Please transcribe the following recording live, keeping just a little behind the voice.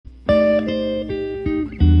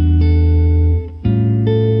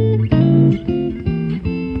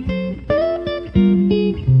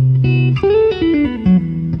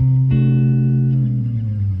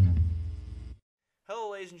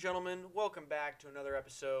back to another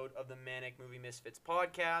episode of the Manic Movie Misfits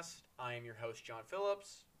podcast. I am your host, John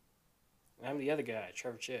Phillips. I'm the other guy,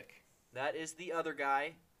 Trevor Chick. That is the other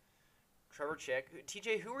guy, Trevor Chick.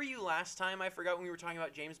 TJ, who were you last time? I forgot when we were talking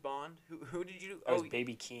about James Bond. Who did you? I was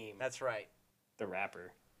Baby Keem. That's right. The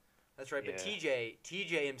rapper. That's right. Yeah. But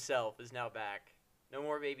TJ himself is now back. No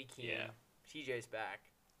more Baby Keem. Yeah. TJ's back.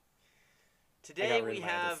 I Today got rid we of my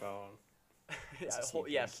have. other phone. Yes.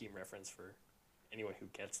 Baby Keem reference for anyone who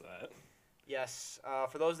gets that. Yes.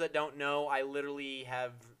 For those that don't know, I literally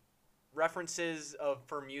have references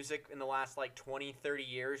for music in the last 20, 30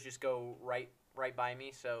 years just go right by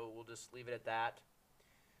me, so we'll just leave it at that.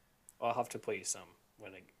 Well, I'll have to play you some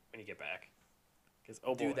when you get back. Because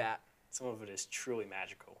Do that. some of it is truly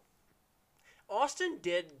magical. Austin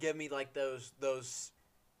did give me those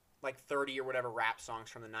 30 or whatever rap songs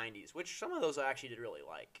from the 90s, which some of those I actually did really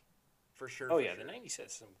like. For sure. Oh yeah, the 90s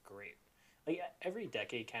has some great. Every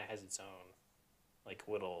decade kind of has its own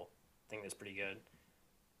little thing that's pretty good.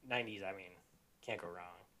 90s, I mean, can't go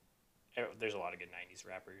wrong. There's a lot of good 90s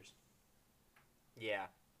rappers. Yeah.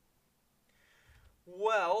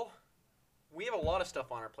 Well, we have a lot of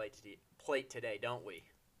stuff on our plate today, don't we?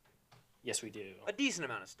 Yes, we do. A decent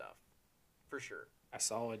amount of stuff, for sure. A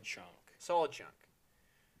solid chunk. Solid chunk.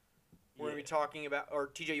 We're Yeah. going to be talking about... Or,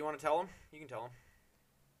 TJ, you want to tell them? You can tell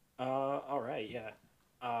them. All right, yeah.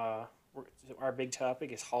 Our big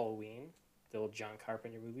topic is Halloween, the old John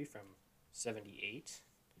Carpenter movie from 1978.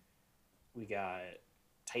 We got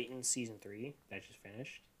Titans Season 3, that just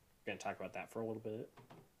finished. We're going to talk about that for a little bit.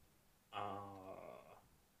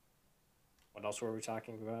 What else were we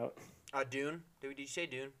talking about? Dune. Did you say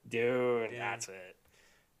Dune? Dune, that's it.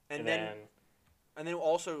 And then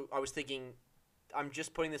also, I was thinking, I'm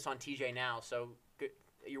just putting this on TJ now, so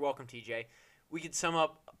you're welcome, TJ. We could sum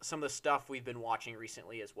up some of the stuff we've been watching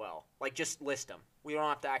recently as well. Just list them. We don't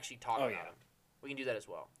have to actually talk about them. We can do that as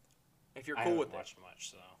well. If you're cool with it. I haven't watched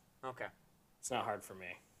much, so. Okay. It's not hard for me.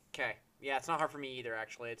 Okay. Yeah, it's not hard for me either,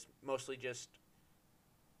 actually. It's mostly just...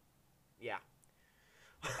 Yeah.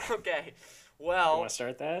 Okay. Well... You want to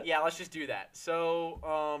start that? Yeah, let's just do that. So,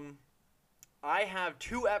 I have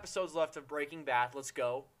 2 episodes left of Breaking Bad. Let's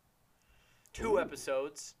go. 2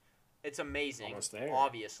 episodes. It's amazing. Almost there.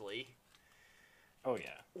 Obviously. Oh,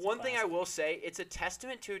 yeah. One thing I will say, it's a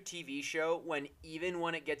testament to a TV show even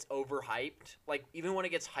when it gets overhyped, even when it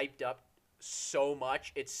gets hyped up so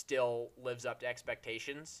much, it still lives up to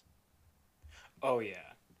expectations. Oh,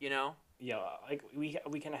 yeah. You know? Yeah, we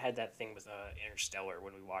kind of had that thing with Interstellar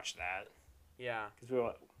when we watched that. Yeah.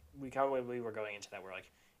 Because we were going into that, we're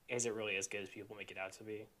like, is it really as good as people make it out to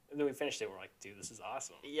be? And then we finished it, we're like, dude, this is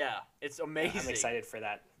awesome. Yeah, it's amazing. I'm excited for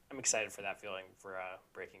that. I'm excited for that feeling for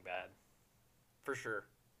Breaking Bad. For sure.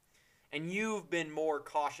 And you've been more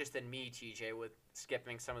cautious than me, TJ, with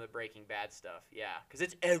skipping some of the Breaking Bad stuff. Yeah, because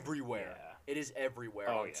it's everywhere. Yeah. It is everywhere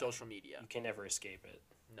on social media. You can never escape it.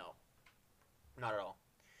 No. Not at all.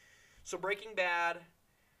 So Breaking Bad,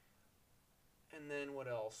 and then what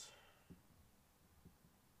else?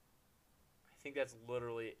 I think that's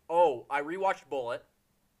literally... Oh, I rewatched Bullet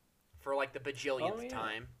for the bajillionth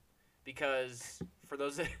time, because for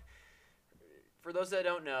those that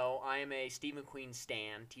don't know, I am a Steve McQueen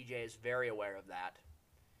stan. TJ is very aware of that.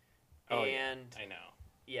 Oh, yeah, I know.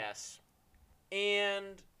 Yes.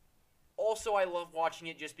 And also I love watching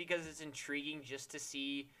it just because it's intriguing just to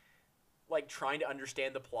see, trying to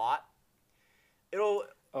understand the plot. Oh,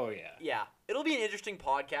 yeah. Yeah. It'll be an interesting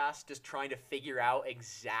podcast just trying to figure out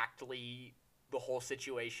exactly the whole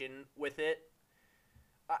situation with it.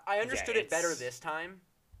 I understood it better this time,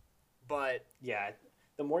 but... Yeah,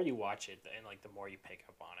 the more you watch it, and the more you pick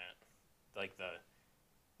up on it,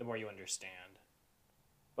 the more you understand.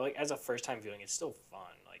 But as a first time viewing, it's still fun.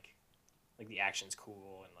 The action's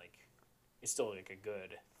cool, and it's still a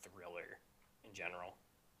good thriller in general.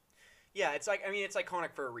 Yeah, it's it's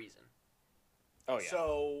iconic for a reason. Oh yeah.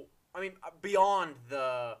 So beyond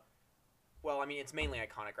the, it's mainly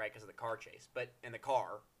iconic, right, because of the car chase, and the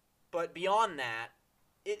car. But beyond that,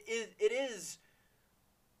 it is.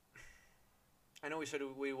 I know we said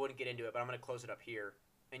we wouldn't get into it, but I'm going to close it up here,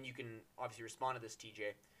 and you can obviously respond to this,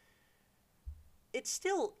 TJ. It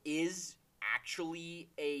still is actually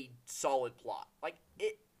a solid plot.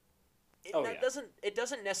 It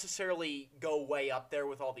doesn't necessarily go way up there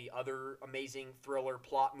with all the other amazing thriller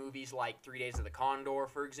plot movies like 3 Days of the Condor,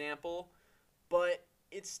 for example, but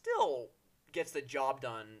it still gets the job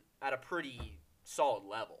done at a pretty solid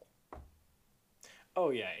level. Oh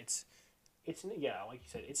yeah, it's yeah, like you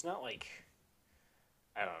said, it's not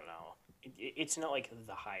I don't know. It's not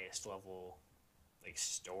the highest level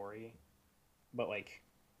story, but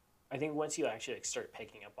I think once you actually like start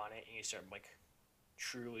picking up on it and you start like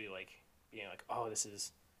truly like being like, oh, this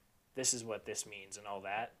is what this means and all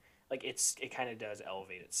that, like it kind of does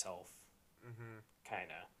elevate itself. Mm-hmm. Kind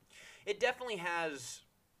of. It definitely has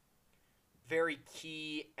very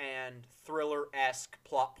key and thriller-esque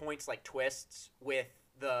plot points, like twists, with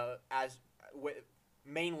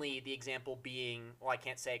mainly the example being, well, I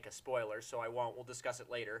can't say it because spoilers, so I won't. We'll discuss it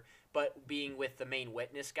later. But being with the main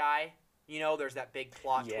witness guy, there's that big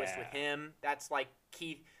plot twist with him. That's like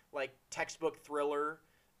key, like textbook thriller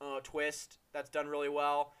twist that's done really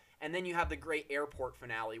well. And then you have the great airport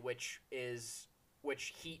finale, which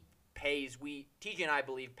he pays, TJ and I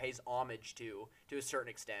believe pays homage to a certain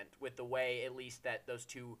extent, with the way at least that those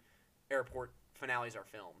two airport finales are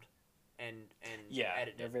filmed and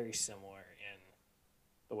edited. They're very similar in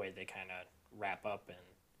the way they kind of wrap up and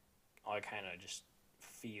all kind of just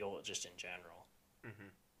feel just in general. Mm-hmm.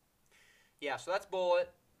 Yeah, so that's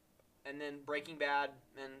Bullet, and then Breaking Bad,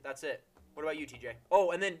 and that's it. What about you, TJ?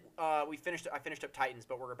 Oh, and then I finished up Titans,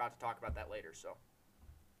 but we're about to talk about that later. So.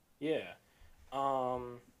 Yeah.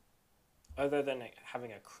 Other than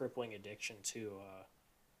having a crippling addiction to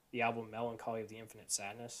the album Melancholy of the Infinite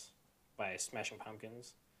Sadness by Smashing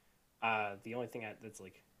Pumpkins, the only thing that's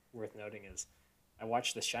like worth noting is I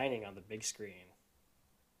watched The Shining on the big screen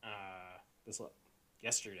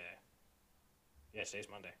yesterday. Yeah, today's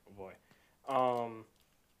Monday. Oh boy.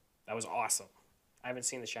 That was awesome. I haven't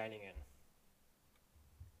seen The Shining in...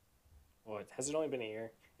 Well, has it only been a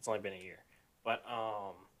year? It's only been a year. But,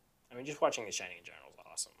 I mean, just watching The Shining in general is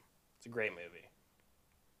awesome. It's a great movie.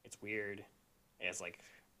 It's weird. It's like...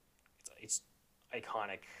 It's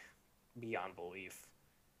iconic beyond belief.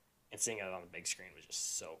 And seeing it on the big screen was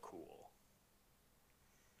just so cool.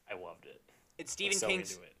 I loved it. It's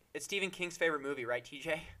Stephen King's favorite movie, right,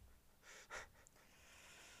 TJ?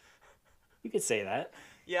 You could say that.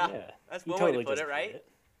 Yeah. That's one way to put it, right?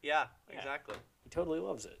 Yeah, exactly. He totally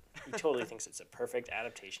loves it. He totally thinks it's a perfect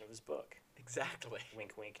adaptation of his book. Exactly.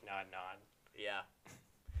 Wink, wink, nod, nod. Yeah.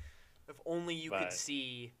 If only you could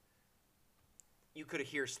see... You could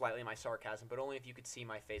hear slightly my sarcasm, but only if you could see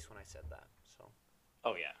my face when I said that. So.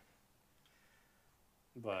 Oh, yeah.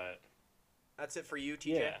 But... That's it for you,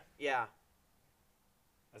 TJ? Yeah.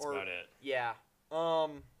 That's about it. Yeah.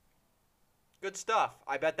 Good stuff.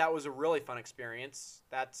 I bet that was a really fun experience.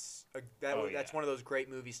 That's one of those great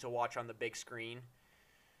movies to watch on the big screen.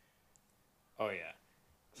 Oh yeah,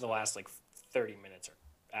 the last 30 minutes are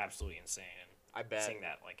absolutely insane. I bet. Seeing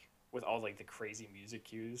that with all the crazy music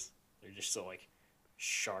cues, they're just so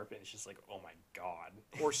sharp, and it's just oh my god.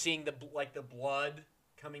 Or seeing the blood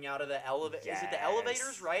coming out of the elevator. Yes. Is it the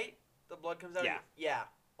elevators? Right? The blood comes out. Yeah.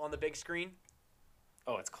 On the big screen.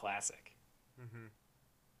 Oh, it's classic. Mm-hmm.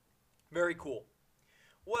 Very cool.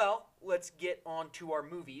 Well, let's get on to our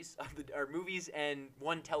movies, our movies and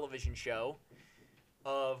one television show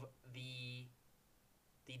of the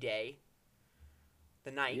day,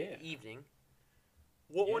 the night, the evening.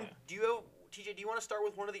 What one do you have, TJ? Do you want to start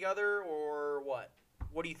with one or the other, or what?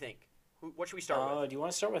 What do you think? What should we start with? Do you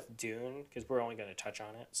want to start with Dune? Because we're only going to touch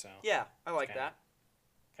on it. So yeah, I like that.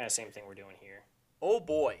 Kind of same thing we're doing here. Oh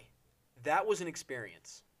boy, that was an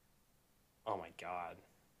experience. Oh my god.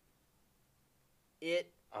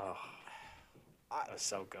 It was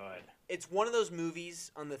so good. It's one of those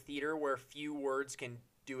movies on the theater where few words can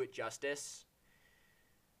do it justice.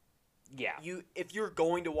 Yeah. If you're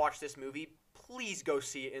going to watch this movie, please go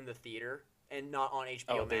see it in the theater and not on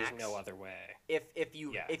HBO Max. There's no other way. If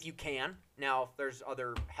you can. Now, if there's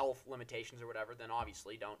other health limitations or whatever, then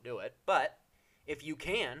obviously don't do it. But if you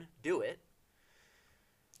can, do it.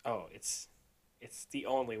 Oh, it's the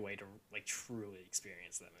only way to truly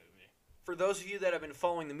experience that movie. For those of you that have been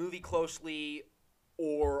following the movie closely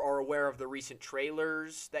or are aware of the recent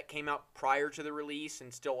trailers that came out prior to the release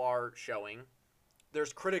and still are showing,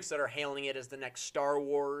 there's critics that are hailing it as the next Star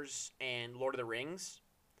Wars and Lord of the Rings.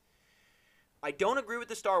 I don't agree with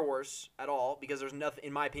the Star Wars at all because there's nothing,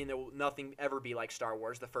 in my opinion, there will nothing ever be like Star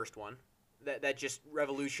Wars, the first one. That just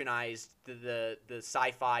revolutionized the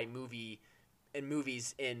sci-fi movie and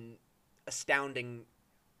movies in astounding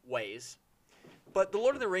ways. But the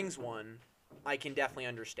Lord of the Rings one, I can definitely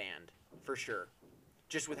understand, for sure.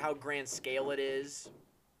 Just with how grand scale it is,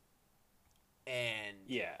 and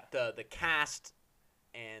the cast,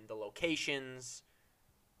 and the locations,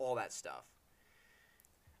 all that stuff.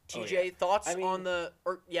 TJ, thoughts on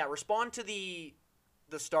respond to the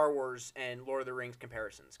Star Wars and Lord of the Rings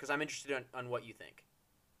comparisons, because I'm interested on what you think.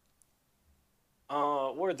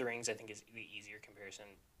 Lord of the Rings, I think, is the easier comparison.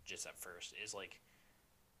 Just at first, is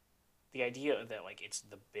the idea that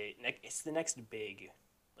it's the next big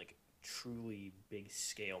truly big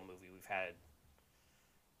scale movie we've had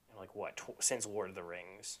in like since Lord of the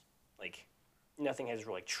Rings. Like nothing has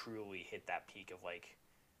really truly hit that peak of like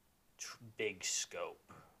big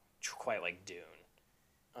scope, quite like Dune,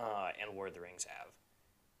 and Lord of the Rings have.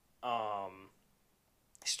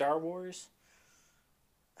 Star Wars,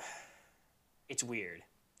 it's weird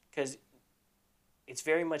because it's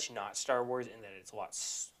very much not Star Wars in that it's a lot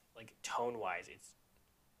like tone wise, it's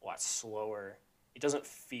a lot slower. It doesn't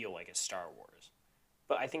feel like a Star Wars,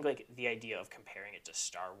 but I think like the idea of comparing it to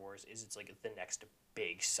Star Wars is it's like the next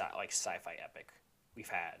big sci-fi epic we've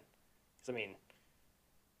had. Because I mean,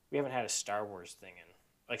 we haven't had a Star Wars thing in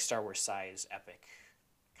like Star Wars size epic,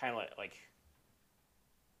 kind of like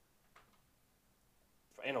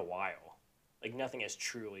in a while. Like nothing has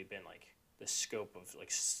truly been like the scope of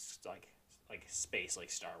like space like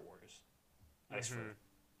Star Wars, at least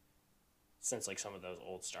since like some of those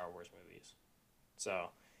old Star Wars movies. So,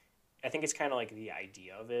 I think it's kind of like the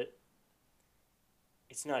idea of it.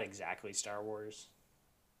 It's not exactly Star Wars.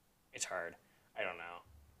 It's hard. I don't know.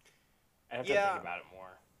 I have to think about it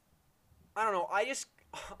more. I don't know.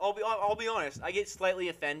 I'll be honest. I get slightly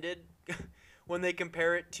offended when they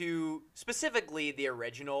compare it to specifically the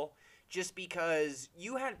original, just because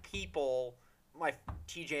you had people, my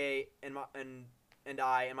TJ and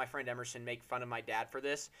I and my friend Emerson make fun of my dad for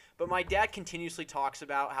this, but my dad continuously talks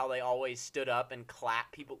about how they always stood up and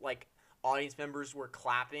clapped. People, like audience members, were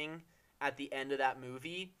clapping at the end of that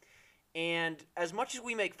movie. And as much as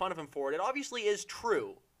we make fun of him for it, it obviously is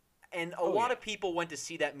true. And a lot of people went to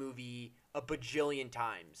see that movie a bajillion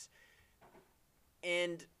times.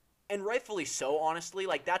 And rightfully so, honestly.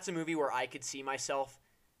 Like, that's a movie where I could see myself,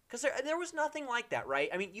 because there was nothing like that, right?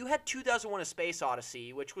 I mean, you had 2001: A Space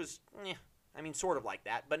Odyssey, which was, sort of like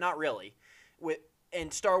that, but not really.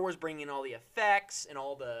 And Star Wars bringing in all the effects and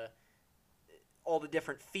all the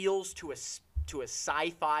different feels to a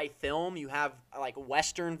sci-fi film. You have like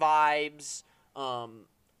Western vibes,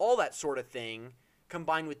 all that sort of thing,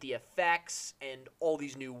 combined with the effects and all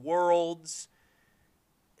these new worlds.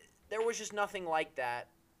 There was just nothing like that.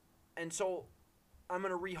 And so I'm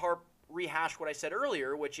going to rehash what I said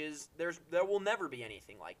earlier, which is there will never be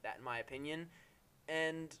anything like that, in my opinion.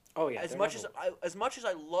 And as much as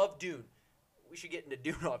I love Dune, we should get into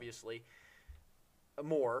Dune obviously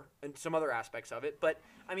more and some other aspects of it, but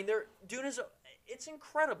I mean Dune it's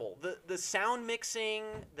incredible. The sound mixing,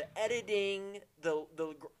 the editing, the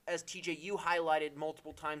as TJ you highlighted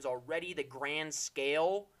multiple times already, the grand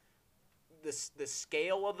scale, the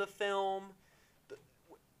scale of the film,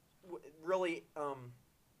 really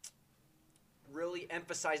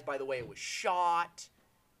emphasized by the way it was shot.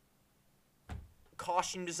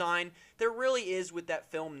 Costume design, there really is with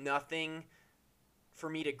that film nothing for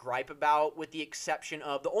me to gripe about, with the exception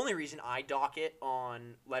of the only reason I dock it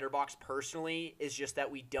on Letterboxd personally is just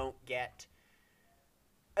that we don't get,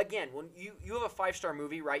 again, when you have a 5-star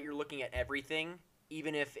movie, right, you're looking at everything,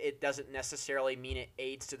 even if it doesn't necessarily mean it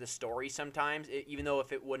aids to the story sometimes, even though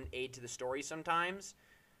if it wouldn't aid to the story sometimes.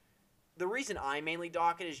 The reason I mainly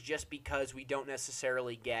dock it is just because we don't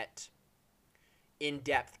necessarily get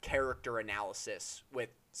in-depth character analysis with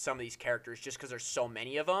some of these characters, just because there's so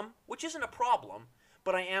many of them, which isn't a problem,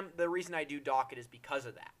 but the reason I do dock it is because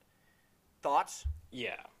of that. Thoughts?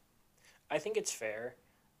 Yeah, I think it's fair.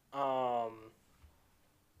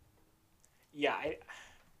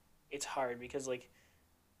 It's hard because like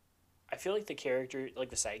I feel like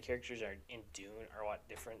the side characters are in Dune are a lot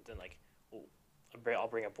different than like I'll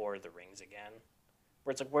bring up Lord of the Rings again,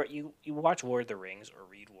 where it's like where you watch Lord of the Rings or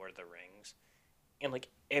read Lord of the Rings, and like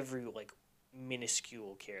every like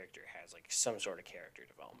minuscule character has like some sort of character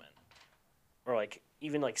development, or like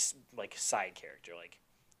even like side character. Like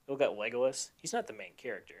look at Legolas, he's not the main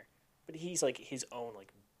character, but he's like his own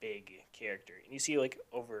like big character, and you see like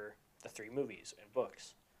over the 3 movies and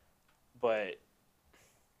books. But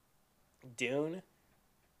Dune,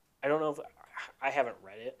 I don't know if I haven't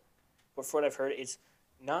read it, but for what I've heard, it's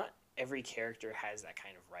not every character has that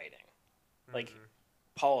kind of writing. Mm-hmm. Like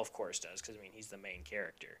Paul, of course, does, because I mean he's the main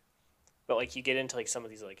character. But like you get into like some of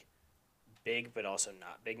these like big but also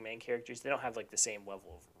not big main characters, they don't have like the same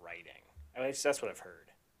level of writing. At least that's what I've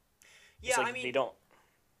heard. Yeah, like, I mean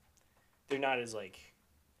they're not as like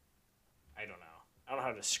I don't know how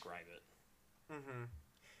to describe it. Mm-hmm.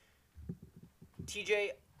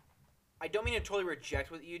 TJ, I don't mean to totally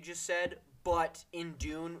reject what you just said, but in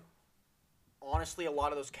Dune, honestly, a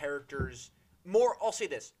lot of those characters, I'll say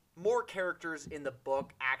this, more characters in the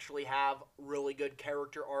book actually have really good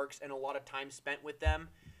character arcs and a lot of time spent with them.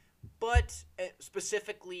 But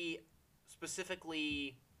specifically,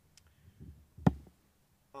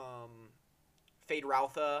 Fade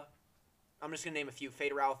Rautha I'm just gonna name a few.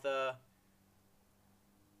 Feyd-Rautha.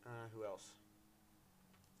 Who else?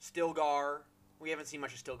 Stilgar. We haven't seen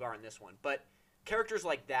much of Stilgar in this one, but characters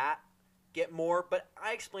like that get more. But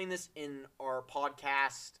I explained this in our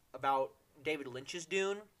podcast about David Lynch's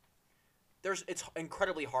Dune. It's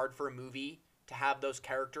incredibly hard for a movie to have those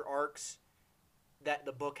character arcs that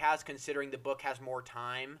the book has, considering the book has more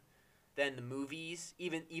time than the movies.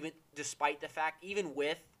 Even despite the fact, even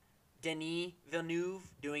with Denis Villeneuve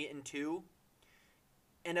doing it in 2.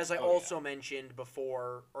 And as I mentioned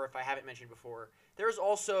before, or if I haven't mentioned before, there's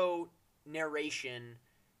also narration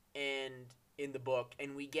in the book,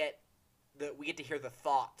 and we get to hear the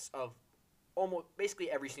thoughts of almost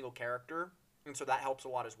basically every single character, and so that helps a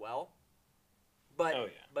lot as well. But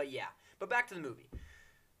back to the movie.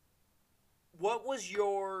 What was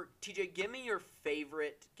your TJ? Give me your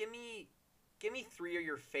favorite. Give me 3 of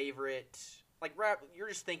your favorite. Like, you're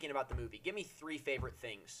just thinking about the movie. Give me 3 favorite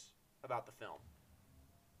things about the film.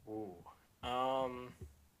 Ooh.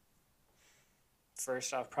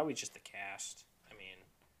 First off, probably just the cast. I mean,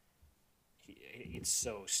 it's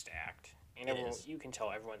so stacked, and you can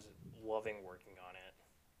tell everyone's loving working on it.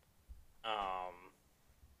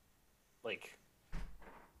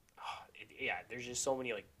 There's just so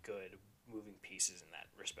many like good moving pieces in that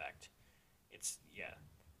respect.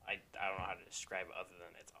 I don't know how to describe it other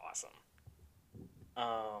than it's awesome.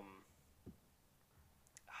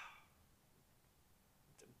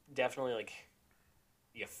 Definitely like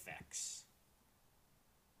the effects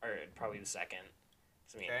are probably the second.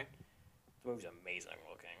 I mean, the movie's amazing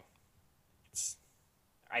looking.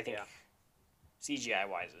 I think CGI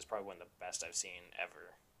wise is probably one of the best I've seen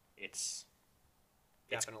ever. It's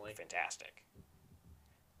definitely fantastic.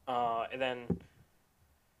 And then,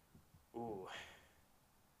 I'm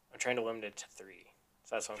trying to limit it to 3,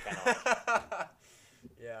 so that's what I'm kind of like.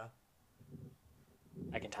 Yeah.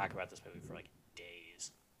 I can talk about this movie for like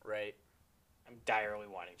days. Right. I'm direly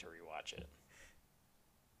wanting to rewatch it.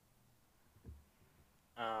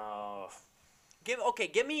 Give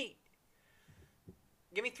me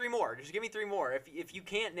 3 more. Just give me 3 more. If you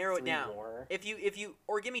can't narrow it down. 3 more. If you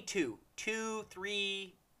or give me 2. 2,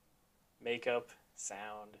 3. Makeup,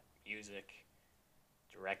 sound, music,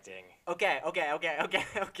 directing. Okay.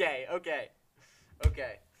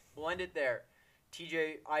 We'll end it there.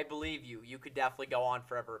 TJ, I believe you. You could definitely go on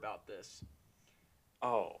forever about this.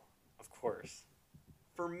 Oh, of course.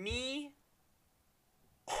 For me,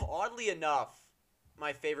 oddly enough,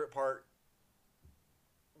 my favorite part,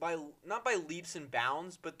 not by leaps and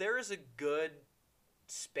bounds, but there is a good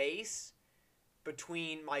space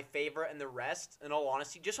between my favorite and the rest, in all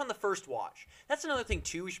honesty, just on the first watch. That's another thing,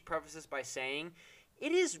 too, we should preface this by saying,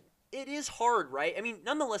 it is hard, right? I mean,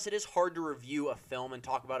 nonetheless, it is hard to review a film and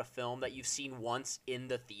talk about a film that you've seen once in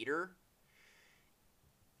the theater.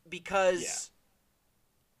 Because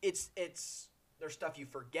it's there's stuff you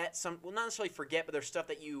forget, not necessarily forget, but there's stuff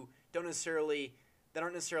that you aren't necessarily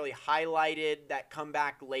highlighted that come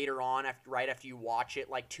back later on right after you watch it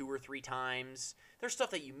like 2 or 3 times. There's stuff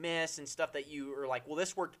that you miss and stuff that you are like, well,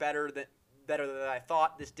 this worked better than I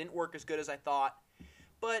thought. This didn't work as good as I thought.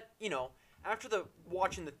 But, after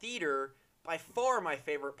watching the theater, by far my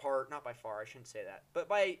favorite part, not by far, I shouldn't say that, but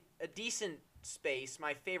by a decent space,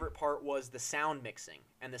 my favorite part was the sound mixing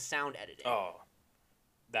and the sound editing. Oh,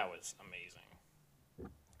 that was amazing.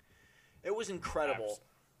 It was incredible.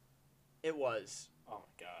 It was. Oh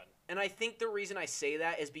my god. And I think the reason I say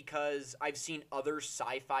that is because I've seen other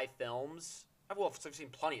sci-fi films. I've seen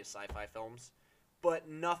plenty of sci-fi films, but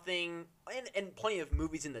nothing, and plenty of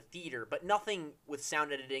movies in the theater, but nothing with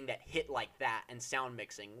sound editing that hit like that, and sound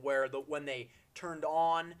mixing, where when they turned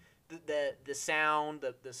on the sound,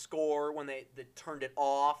 the score, when they turned it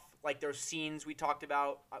off, like those scenes we talked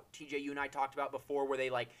about, TJ, you and I talked about before, where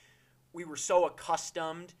we were so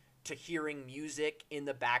accustomed to hearing music in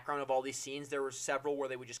the background of all these scenes. There were several where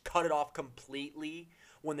they would just cut it off completely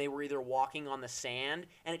when they were either walking on the sand,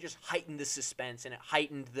 and it just heightened the suspense, and it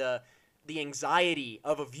heightened the anxiety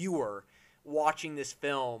of a viewer watching this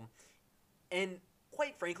film, and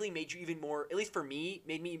quite frankly made you even more, at least for me,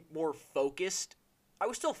 made me more focused. I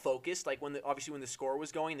was still focused, like obviously when the score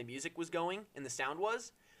was going, the music was going, and the sound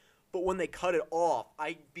was, but when they cut it off,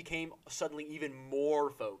 I became suddenly even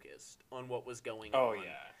more focused on what was going on. Oh,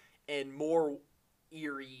 yeah. And more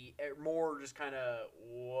eerie, more just kind of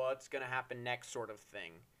what's going to happen next sort of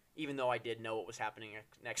thing, even though I did know what was happening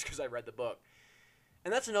next because I read the book.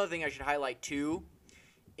 And that's another thing I should highlight too,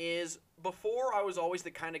 is before I was always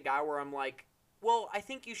the kind of guy where I'm like, well, I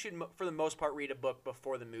think you should, for the most part, read a book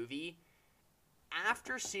before the movie.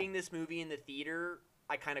 After seeing this movie in the theater,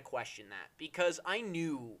 I kind of questioned that, because I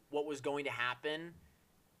knew what was going to happen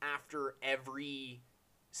after every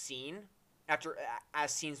scene,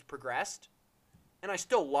 as scenes progressed, and I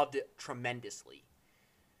still loved it tremendously.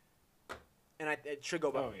 And it should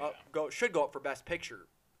go should go up for Best Picture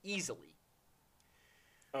easily.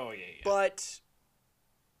 Oh yeah. But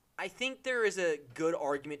I think there is a good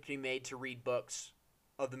argument to be made to read books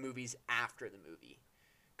of the movies after the movie,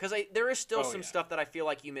 because there is still some stuff that I feel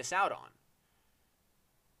like you miss out on.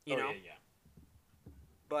 You know. Yeah.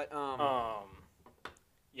 But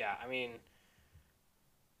yeah. I mean,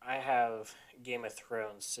 I have Game of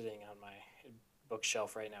Thrones sitting on my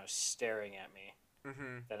bookshelf right now, staring at me.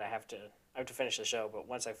 Mm-hmm. That I have to finish the show, but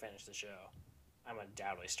once I finish the show, I'm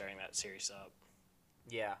undoubtedly starting that series up.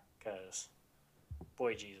 Yeah. Because,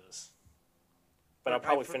 boy Jesus. But I'll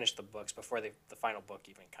probably finish the books before the final book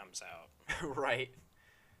even comes out. Right.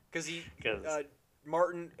 Because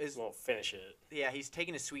Martin won't finish it. Yeah, he's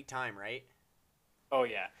taking his sweet time, right? Oh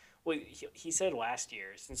yeah. Well, he said last year,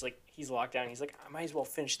 since like he's locked down, he's like, I might as well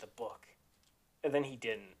finish the book, and then he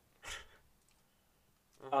didn't.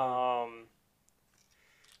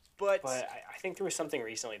 But I think there was something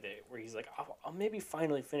recently where he's like, I'll maybe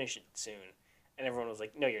finally finish it soon. And everyone was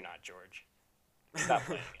like, no, you're not, George. Stop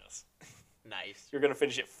playing us. Nice. You're going to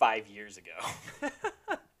finish it 5 years ago.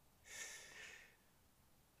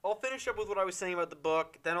 I'll finish up with what I was saying about the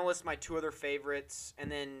book. Then I'll list my 2 other favorites.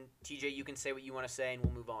 And then, TJ, you can say what you want to say, and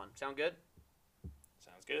we'll move on. Sound good?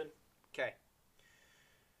 Sounds good. Okay.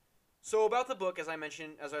 So about the book, as I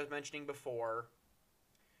was mentioning before,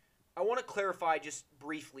 I want to clarify just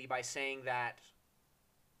briefly by saying that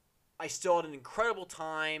I still had an incredible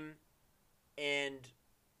time, and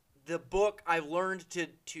the book, I've learned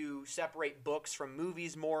to separate books from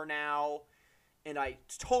movies more now, and I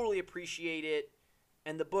totally appreciate it,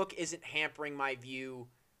 and the book isn't hampering my view,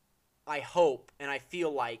 I hope, and I feel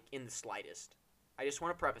like, in the slightest. I just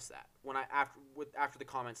want to preface that after the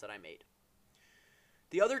comments that I made.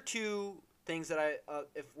 The other 2 things that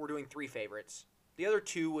if we're doing 3 favorites, the other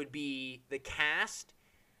 2 would be the cast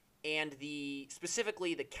and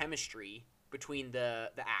specifically the chemistry between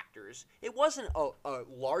the actors. It wasn't a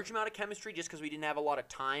large amount of chemistry just because we didn't have a lot of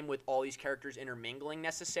time with all these characters intermingling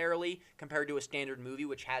necessarily compared to a standard movie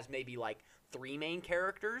which has maybe like 3 main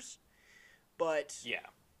characters. But yeah,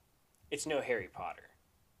 it's no Harry Potter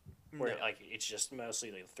where like it's just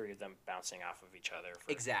mostly the 3 of them bouncing off of each other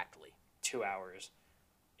for exactly 2 hours,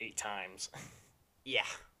 8 times. Yeah.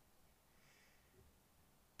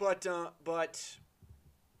 But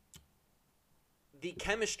the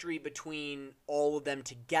chemistry between all of them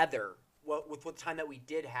together, with what time that we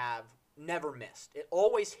did have, never missed. It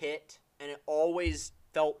always hit, and it always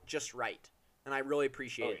felt just right. And I really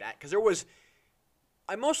appreciated that. Because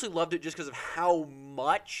I mostly loved it just because of how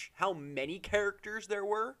many characters there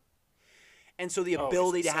were. And so the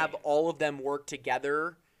ability to have all of them work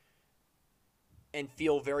together and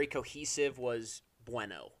feel very cohesive was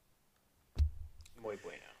bueno. Muy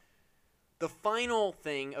bueno. The final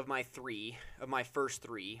thing of my first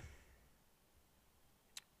 3,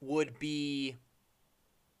 would be,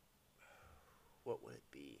 what would it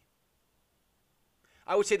be?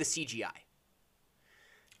 I would say the CGI.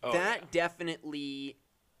 That definitely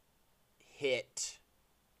hit.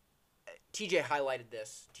 TJ highlighted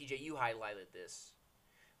this. TJ, you highlighted this.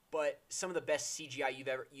 But some of the best CGI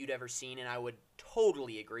you'd ever seen, and I would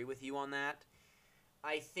totally agree with you on that.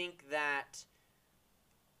 I think that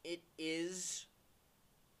it's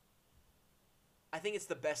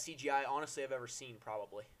the best CGI, honestly, I've ever seen,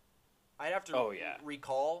 probably. I'd have to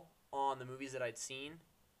recall on the movies that I'd seen,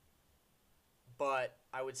 but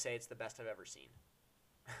I would say it's the best I've ever seen.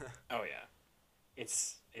 Oh, yeah.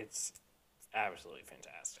 It's absolutely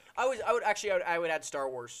fantastic. I would add Star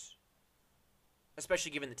Wars,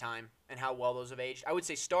 especially given the time and how well those have aged. I would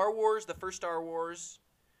say Star Wars, the first Star Wars,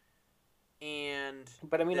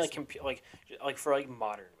 but I mean, like for like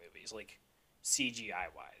modern movies, like CGI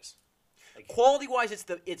wise, like quality wise,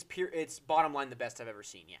 it's bottom line the best I've ever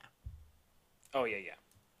seen. Yeah. Oh yeah.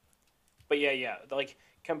 But yeah, like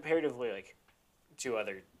comparatively, like to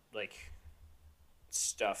other like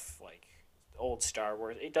stuff like old Star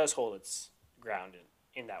Wars, it does hold its ground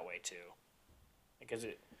in that way too, because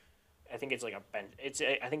I think it's like I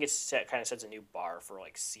think kind of sets a new bar for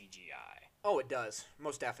like CGI. Oh, it does,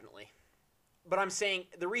 most definitely. But I'm saying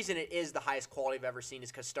the reason it is the highest quality I've ever seen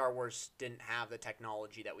is because Star Wars didn't have the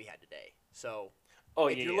technology that we had today. So,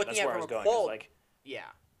 if you're looking at it from a quality,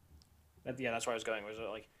 yeah, that's where I was going. Was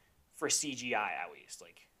like for CGI at least,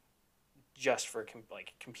 like just for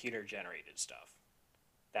like computer generated stuff,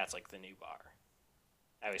 that's like the new bar.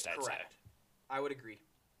 At least I'd say. I would agree.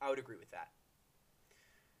 I would agree with that.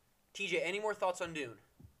 TJ, any more thoughts on Dune?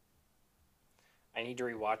 I need to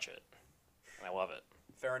rewatch it, and I love it.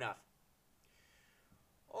 Fair enough.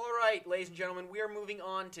 All right, ladies and gentlemen, we are moving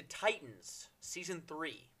on to Titans, Season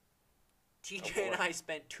 3. TJ and I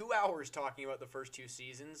spent 2 hours talking about the first 2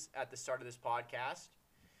 seasons at the start of this podcast.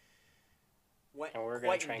 And we're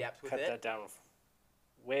going to try and cut that down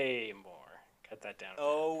way more. Cut that down.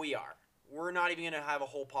 Oh, we are. We're not even going to have a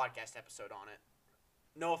whole podcast episode on it.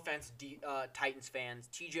 No offense, Titans fans.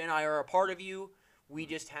 TJ and I are a part of you. We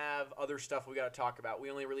just have other stuff we got to talk about. We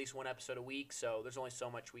only release 1 episode a week, so there's only so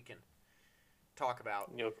much we can talk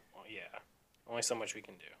about. Yeah. Only so much we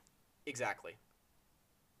can do. Exactly.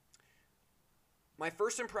 My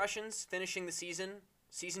first impressions finishing the season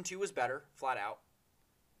 2 was better, flat out.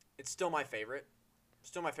 It's still my favorite.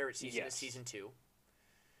 Still my favorite season is Season 2.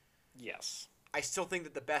 Yes. I still think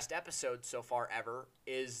that the best episode so far ever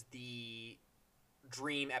is the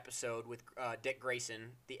Dream episode with Dick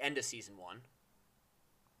Grayson, the end of Season 1.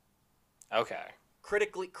 Okay.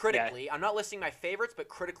 Critically, yeah. I'm not listing my favorites, but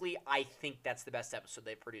critically, I think that's the best episode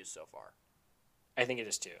they've produced so far. I think it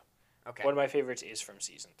is too. Okay. One of my favorites is from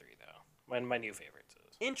Season 3, though. One of my new favorites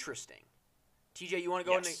is. Interesting. TJ, you want to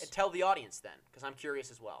go and tell the audience then? Because I'm curious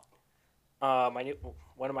as well.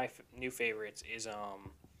 One of my new favorites is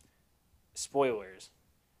spoilers.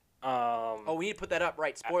 We need to put that up,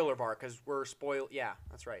 right? Spoiler bar, because we're Yeah,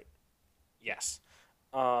 that's right. Yes.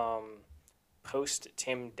 Post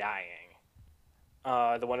Tim dying.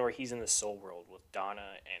 The one where he's in the soul world with Donna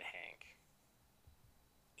and Hank.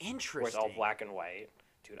 Interesting. Where it's all black and white.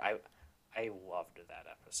 Dude, I loved that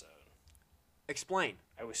episode. Explain.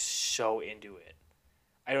 I was so into it.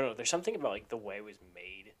 I don't know. There's something about like the way it was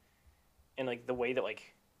made, and like the way that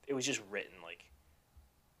like it was just written. Like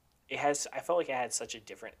it has. I felt like it had such a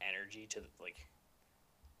different energy to like.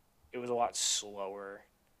 It was a lot slower.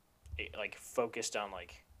 It like focused on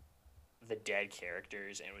like the dead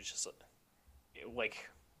characters, and it was just it, like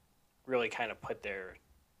really kind of put their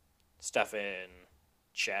stuff in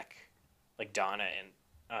check. Like Donna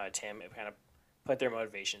and Tim, it kind of put their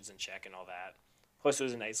motivations in check and all that. Plus, it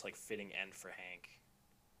was a nice, like, fitting end for Hank.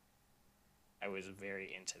 I was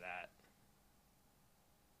very into that.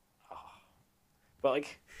 Oh. But,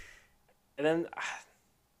 like, and then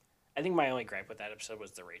I think my only gripe with that episode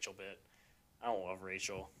was the Rachel bit. I don't love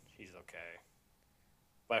Rachel. She's okay.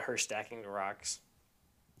 But her stacking the rocks,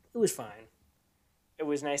 it was fine. It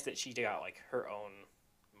was nice that she got, like, her own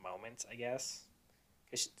moments, I guess.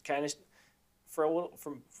 Because she kind of, for a little,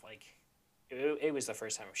 from, like, it was the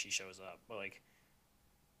first time she shows up, but like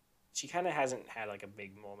she kind of hasn't had like a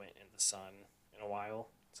big moment in the sun in a while,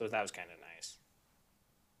 so that was kind of nice.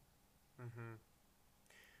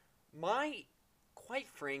 Quite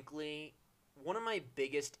frankly, one of my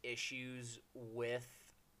biggest issues with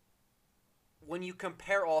when you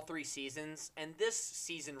compare all 3 seasons, and this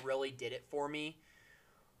season really did it for me,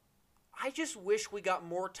 I just wish we got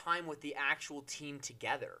more time with the actual team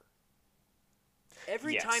together.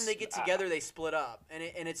 Every time they get together, they split up,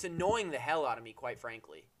 and it's annoying the hell out of me, quite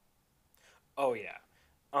frankly. Oh yeah,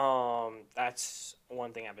 that's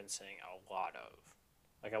one thing I've been saying a lot of.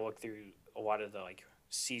 Like I look through a lot of the like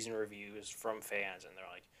season reviews from fans, and they're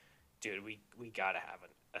like, "Dude, we gotta have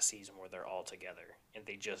a season where they're all together, and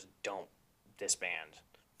they just don't disband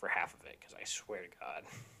for half of it." Because I swear to God,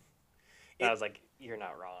 I was like, "You're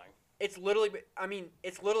not wrong." It's literally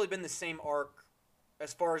been the same arc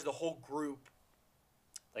as far as the whole group.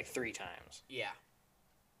 Like 3 times. Yeah.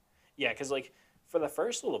 Yeah, because, like, for the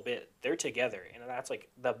first little bit, they're together, and that's, like,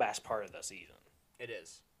 the best part of the season. It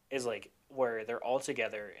is. Is, like, where they're all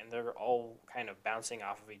together, and they're all kind of bouncing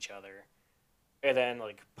off of each other. And then,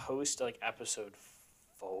 like, post, like, episode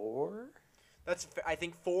 4? That's, I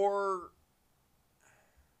think, 4...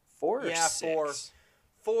 4 or 6?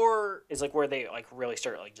 4 is, like, where they, like, really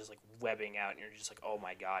start, like, just, like, webbing out, and you're just like, oh,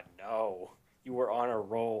 my God, no. You were on a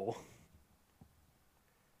roll.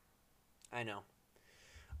 I know.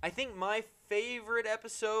 I think my favorite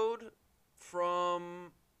episode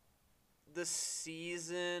from the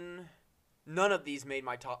season... None of these made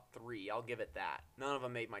my top 3. I'll give it that. None of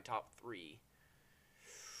them made my top 3.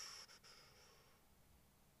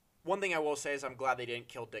 One thing I will say is I'm glad they didn't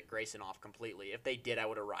kill Dick Grayson off completely. If they did, I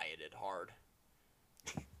would have rioted hard.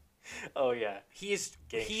 Oh, yeah.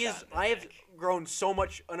 I have grown so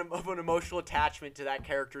much of an emotional attachment to that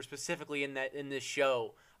character, specifically in this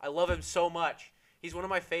show. I love him so much. He's one of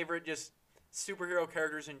my favorite just superhero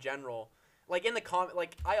characters in general. Like in the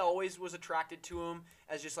I always was attracted to him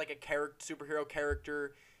as just like a superhero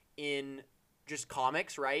character in just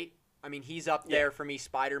comics, right? I mean, he's up there for me,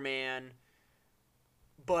 Spider-Man.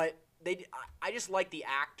 But I just like the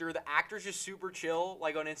actor. The actor's just super chill,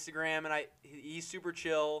 like on Instagram, and he's super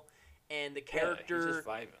chill. and the character. He's just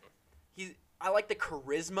vibing. I like the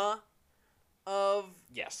charisma of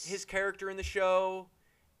his character in the show,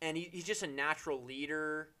 and he's just a natural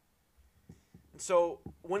leader. And so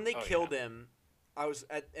when they killed him, I was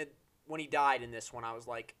when he died in this one, I was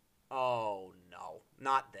like, oh no,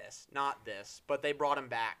 not this. But they brought him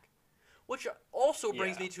back, which also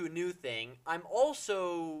brings me to a new thing. I'm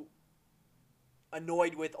also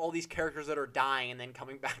annoyed with all these characters that are dying and then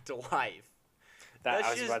coming back to life.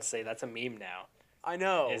 I was about to say, that's a meme now. I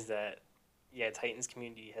know. Is that, Titans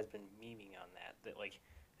community has been memeing on that. That, like,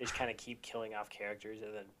 they just kind of keep killing off characters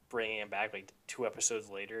and then bringing them back, like, 2 episodes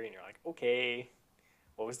later, and you're like, okay,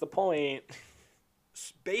 what was the point?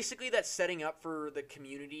 Basically, that's setting up for the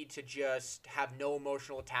community to just have no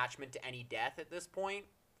emotional attachment to any death at this point,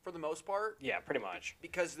 for the most part. Yeah, pretty much.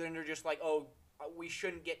 Because then they're just like, oh, we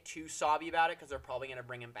shouldn't get too sobby about it because they're probably going to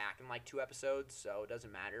bring him back in, like, 2 episodes, so it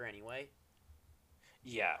doesn't matter anyway.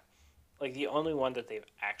 Yeah. Like, the only one that they've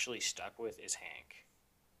actually stuck with is Hank.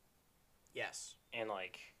 Yes. And,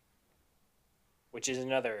 like, which is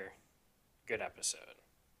another good episode.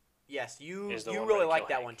 Yes, you really liked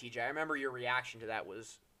that one, TJ. I remember your reaction to that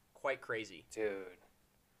was quite crazy. Dude.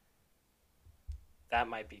 That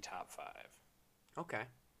might be top 5. Okay.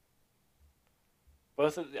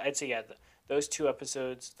 I'd say, those 2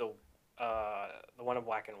 episodes, the one in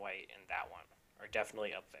black and white and that one, are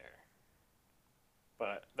definitely up there.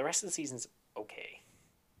 But the rest of the season's okay.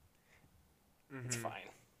 Mm-hmm. It's fine.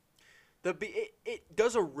 It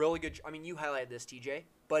does a really good. I mean, you highlighted this, TJ,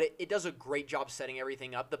 but it does a great job setting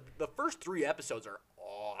everything up. The first 3 episodes are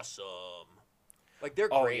awesome. Like, they're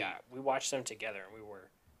great. Oh yeah, we watched them together and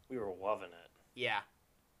we were loving it. Yeah.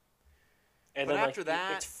 And but then after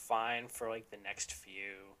that, it's fine for like the next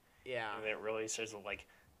few. Yeah. And then it really starts like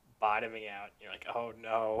bottoming out. You're like, oh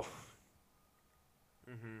no.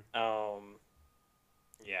 Mm-hmm.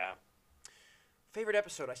 Yeah. Favorite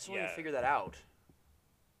episode? I still need to figure that out.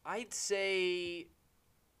 I'd say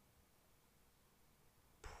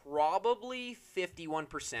probably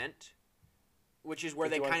 51%, which is where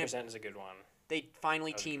they kind of 51% is a good one. They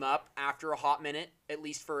finally team up after a hot minute, at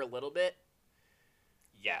least for a little bit.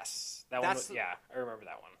 Yes, that one. Yeah, I remember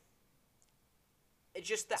that one. It's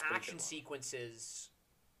just the action sequences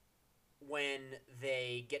when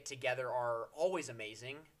they get together are always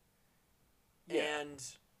amazing. Yeah. And,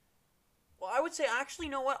 well, I would say, actually,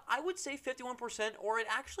 you know what? I would say 51%, or I'd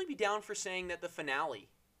actually be down for saying that the finale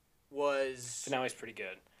was... Finale's pretty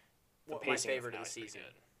good. My favorite of the season.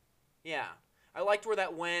 Yeah. I liked where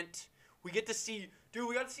that went. We get to see... Dude,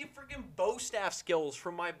 we got to see freaking bow staff skills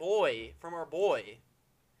from our boy,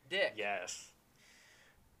 Dick. Yes.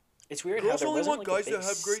 It's weird Girls how there only wasn't want like guys that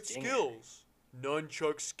have great skills.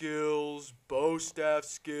 Nunchuck skills, bow staff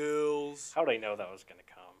skills. How did I know that was going to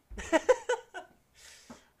come?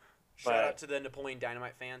 Shout out to the Napoleon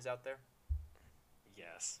Dynamite fans out there.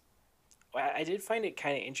 Yes. Well, I did find it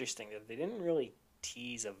kind of interesting that they didn't really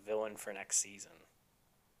tease a villain for next season.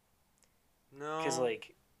 No.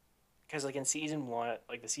 Because in season 1,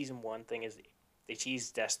 like the season 1 thing is they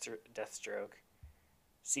teased Deathstroke.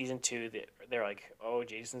 Season 2, they're like, oh,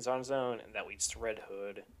 Jason's on his own, and that leads to Red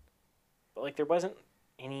Hood. But like there wasn't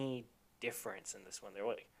any difference in this one.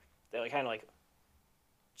 They kind of like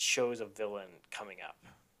shows a villain coming up,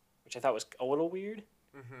 which I thought was a little weird.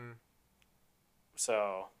 Mm-hmm.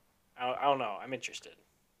 So, I don't know. I'm interested.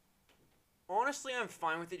 Honestly, I'm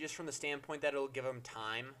fine with it just from the standpoint that it'll give them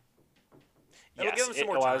time. It'll give them some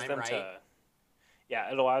more time, right?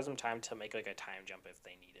 It allows them time to make like a time jump if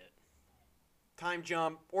they need it. Time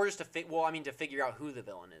jump, or just to figure out who the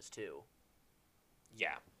villain is too.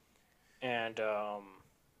 Yeah, and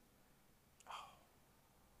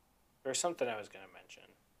there's something I was gonna mention.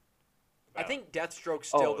 I think Deathstroke's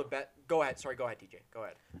still the best. Go ahead. Sorry, go ahead, TJ. Go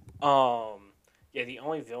ahead. Yeah, the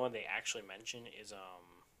only villain they actually mention is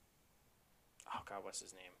oh god, what's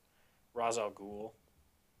his name? Ra's al Ghul,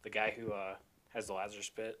 the guy who has the Lazarus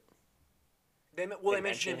pit. They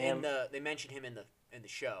mentioned him in the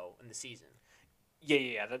show, in the season.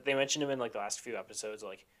 Yeah. They mentioned him in like the last few episodes.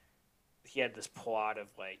 Like he had this plot of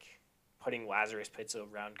like putting Lazarus pits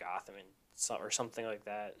around Gotham or something like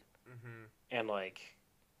that. Mm-hmm. And like,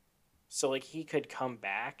 so like he could come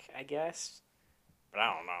back, I guess, but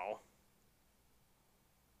I don't know.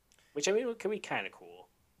 Which I mean, it could be kind of cool.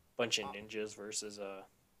 Bunch of ninjas versus the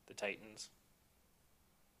Titans.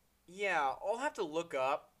 Yeah, I'll have to look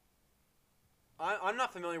up. I'm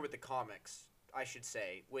not familiar with the comics, I should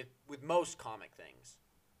say, with most comic things.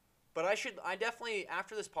 But I definitely,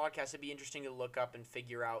 after this podcast, it'd be interesting to look up and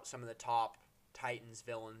figure out some of the top Titans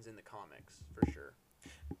villains in the comics, for sure.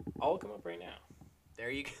 I'll look them up right now. There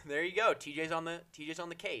you go. TJ's on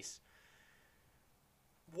the case.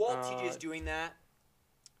 while TJ is doing that,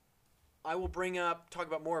 I will talk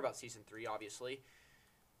about more about season 3, obviously.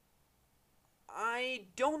 I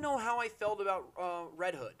don't know how I felt about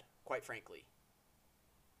Red Hood, quite frankly.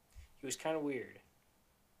 He was kind of weird.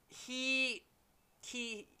 He's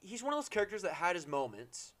one of those characters that had his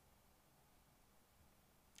moments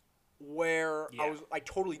where I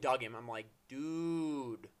totally dug him. I'm like,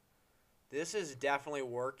 dude, this is definitely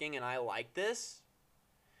working, and I like this.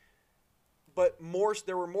 But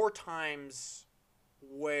there were more times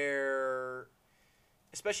where,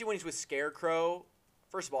 especially when he's with Scarecrow.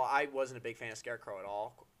 First of all, I wasn't a big fan of Scarecrow at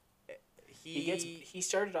all. He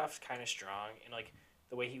started off kind of strong, and like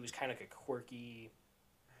the way he was kind of like a quirky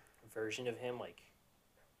version of him, like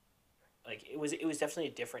it was definitely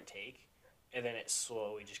a different take, and then it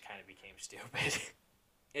slowly just kind of became stupid.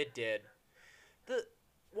 It did.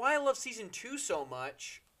 Why I love season 2 so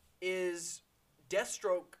much is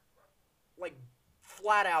Deathstroke, like,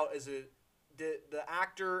 flat out as the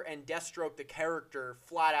actor and Deathstroke, the character,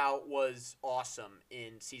 flat out was awesome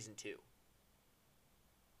in season 2.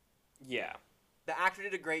 Yeah. The actor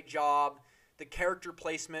did a great job. The character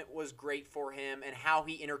placement was great for him, and how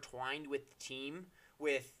he intertwined with the team.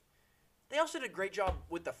 They also did a great job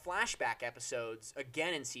with the flashback episodes,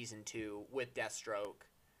 again in season 2, with Deathstroke.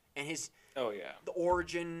 And the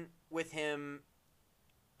origin with him.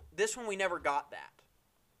 This one, we never got that.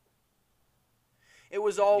 It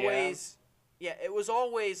was always... Yeah, it was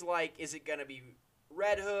always like, is it going to be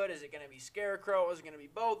Red Hood? Is it going to be Scarecrow? Is it going to be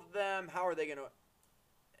both of them? How are they going to...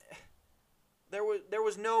 There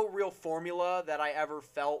was no real formula that I ever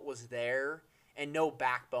felt was there, and no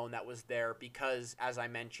backbone that was there because, as I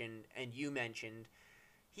mentioned, and you mentioned,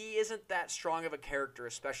 he isn't that strong of a character,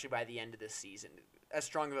 especially by the end of this season. As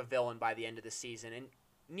strong of a villain by the end of the season, and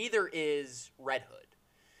neither is Red Hood.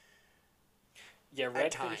 Yeah,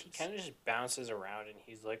 Red Hood, he kind of just bounces around, and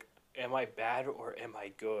he's like, am I bad or am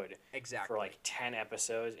I good? Exactly. For like 10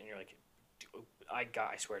 episodes, and you're like,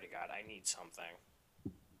 I swear to God, I need something.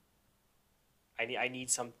 I need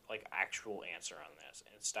some like actual answer on this,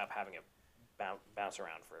 and stop having it bounce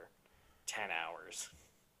around for 10 hours.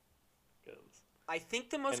 I think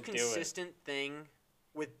the most consistent thing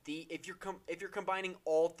with if you're combining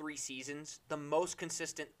all 3 seasons, the most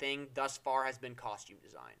consistent thing thus far has been costume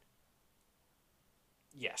design.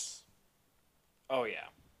 Yes. Oh yeah.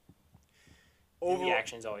 The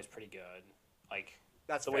action's always pretty good. Like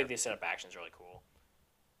that's the way they set up action's really cool.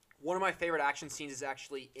 One of my favorite action scenes is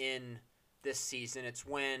actually in this season. It's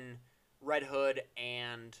when Red Hood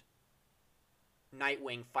and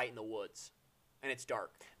Nightwing fight in the woods, and it's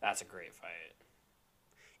dark. That's a great fight.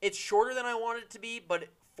 It's shorter than I wanted it to be, but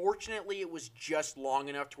fortunately it was just long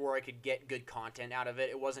enough to where I could get good content out of it.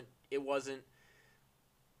 It wasn't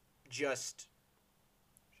just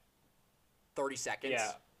 30 seconds.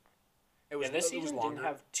 Yeah. This season didn't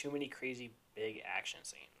have too many crazy big action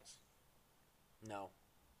scenes. No.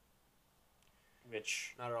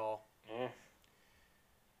 Which... Not at all.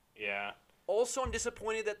 Yeah. Also, I'm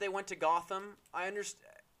disappointed that they went to Gotham. I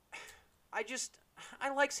understand.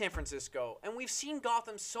 I like San Francisco, and we've seen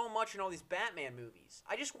Gotham so much in all these Batman movies.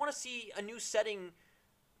 I just want to see a new setting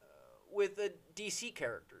with the DC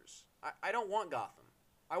characters. I don't want Gotham.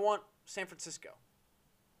 I want San Francisco.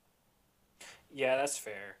 Yeah, that's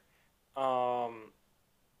fair.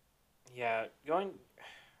 Yeah,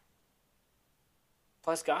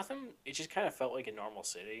 Plus, Gotham, it just kind of felt like a normal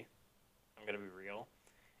city. I'm gonna be real.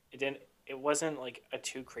 It wasn't like a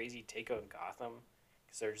too crazy take on Gotham,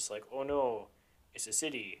 because they're just like, oh no, it's a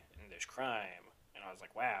city and there's crime, and I was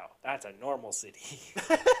like, wow, that's a normal city.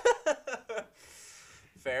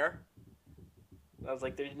 Fair. I was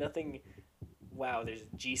like, there's nothing. Wow, there's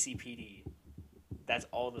GCPD. That's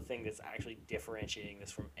all the thing that's actually differentiating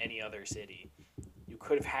this from any other city. You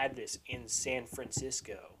could have had this in San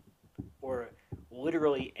Francisco, or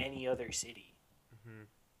literally any other city. Mm-hmm.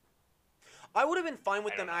 I would have been fine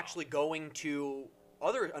with them actually going to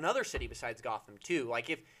another city besides Gotham too. Like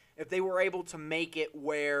if they were able to make it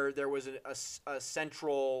where there was a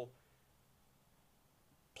central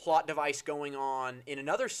plot device going on in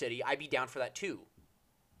another city, I'd be down for that too.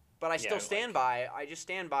 But I just stand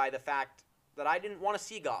by the fact that I didn't want to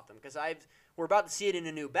see Gotham, because we're about to see it in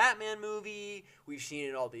a new Batman movie. We've seen it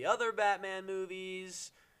in all the other Batman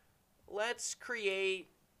movies. Let's create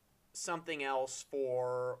something else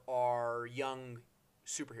for our young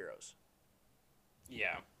superheroes.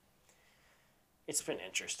 Yeah. It's been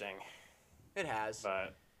interesting. It has.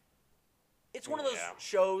 But it's one of those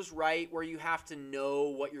shows, right, where you have to know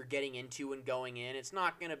what you're getting into when going in. It's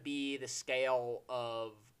not going to be the scale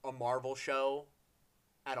of a Marvel show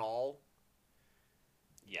at all.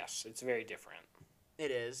 Yes, it's very different. It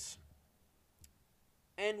is.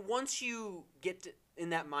 And once you get in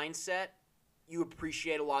that mindset, you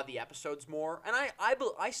appreciate a lot of the episodes more. And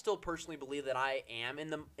I still personally believe that I am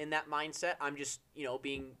in that mindset. I'm just,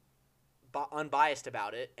 being unbiased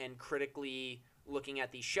about it and critically looking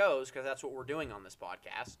at these shows because that's what we're doing on this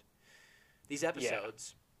podcast. These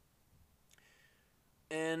episodes.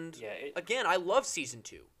 Yeah. And again, I love season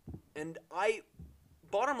 2. And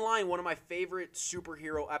bottom line, one of my favorite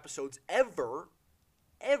superhero episodes ever,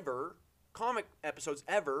 comic episodes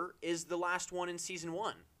ever, is the last one in season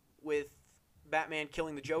 1 with Batman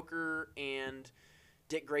killing the Joker and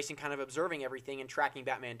Dick Grayson kind of observing everything and tracking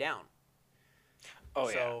Batman down. Oh,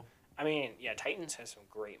 yeah. I mean, yeah, Titans has some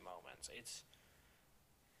great moments.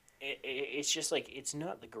 It's just like, it's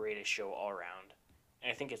not the greatest show all around.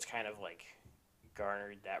 And I think it's kind of like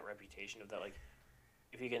garnered that reputation of that, like,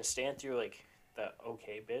 if you can stand through like the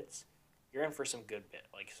okay bits, you're in for some good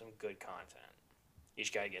some good content. You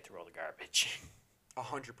just gotta get through all the garbage.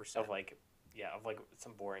 100%. of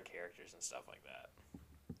some boring characters and stuff like that.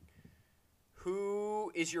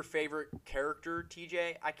 Who is your favorite character,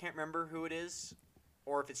 TJ? I can't remember who it is,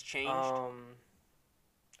 or if it's changed.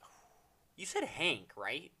 You said Hank,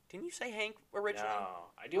 right? Didn't you say Hank originally?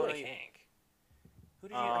 No, I do like Hank. Who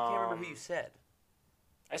did you? I can't remember who you said.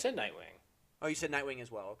 I said Nightwing. Oh, you said Nightwing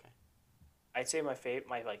as well. Okay. I'd say I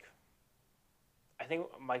think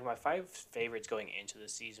my 5 favorites going into the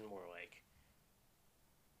season were like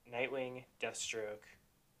Nightwing, Deathstroke,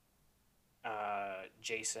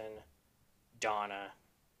 Jason, Donna,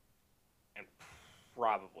 and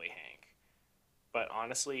probably Hank. But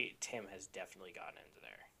honestly, Tim has definitely gotten into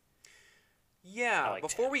there. Yeah,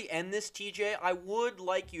 before we end this, TJ, I would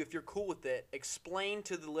like you, if you're cool with it, explain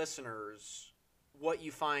to the listeners what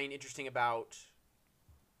you find interesting about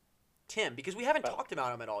Tim, because we haven't talked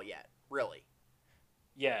about him at all yet, really.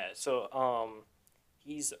 Yeah, so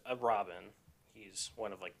he's a Robin. He's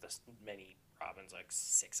one of like the many Robins, like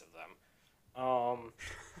 6 of them.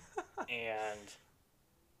 And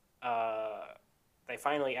they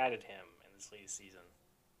finally added him in this latest season.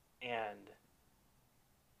 And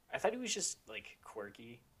I thought he was just like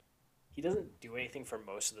quirky. He doesn't do anything for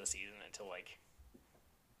most of the season until like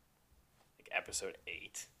episode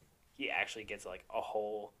 8. He actually gets like a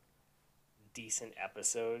whole decent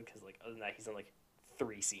episode because like other than that he's in like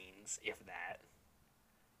 3 scenes, if that.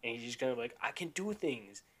 And he's just gonna be like, I can do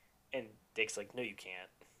things, and Dick's like, no, you can't.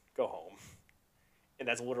 Go home. And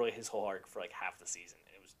that's literally his whole arc for like half the season.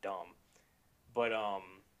 And it was dumb, but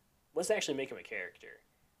let's actually make him a character,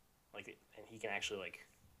 like, and he can actually like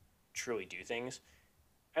truly do things.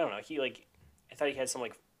 I don't know. I thought he had some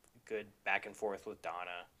like good back and forth with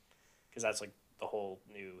Donna, because that's like the whole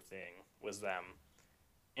new thing was them.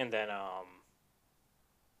 And then I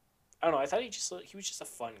don't know. I thought he was just a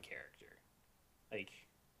fun character. Like,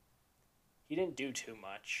 he didn't do too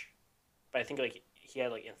much, but I think like he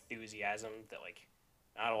had like enthusiasm that like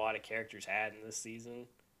not a lot of characters had in this season.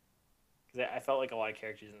 Because I felt like a lot of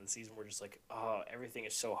characters in the season were just like, oh, everything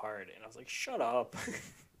is so hard, and I was like, shut up.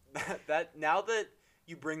 that now that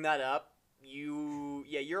you bring that up, you're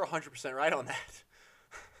 100% right on that.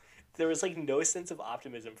 There was like no sense of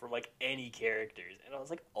optimism from like any characters, and I was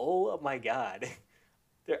like, oh my god,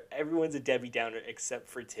 everyone's a Debbie Downer except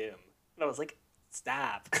for Tim, and I was like,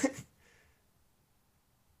 stop.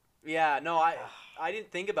 Yeah, no, I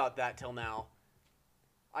didn't think about that till now.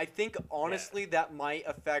 I think honestly that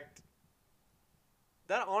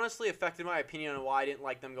honestly affected my opinion on why I didn't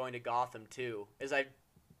like them going to Gotham too. As I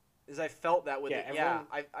felt that with Yeah,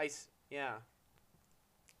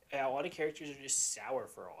 a lot of characters are just sour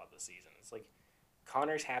for a lot of the season. It's like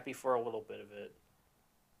Connor's happy for a little bit of it,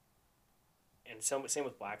 and same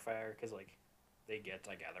with Blackfire, because like they get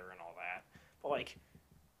together and all that. But like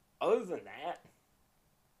other than that,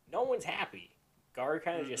 no one's happy. Gar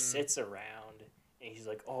kind of just sits around, and he's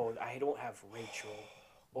like, "Oh, I don't have Rachel."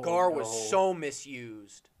 Oh, Gar was so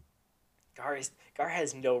misused. Gar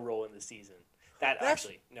has no role in the season.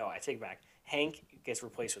 Actually, no, I take it back. Hank gets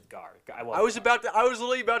replaced with Gar. I was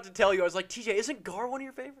literally about to tell you. I was like, TJ, isn't Gar one of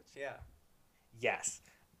your favorites? Yeah. Yes,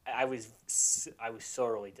 I was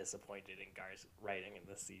sorely disappointed in Gar's writing in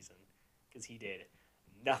this season because he did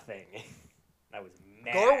nothing. I was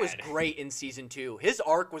mad. Gar was great in season 2. His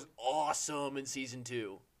arc was awesome in season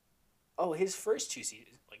 2. Oh, his first 2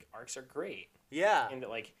 seasons arcs are great. Yeah. And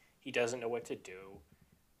like he doesn't know what to do,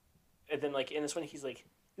 and then like in this one he's like,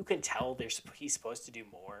 you can tell he's supposed to do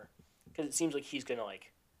more, because it seems like he's gonna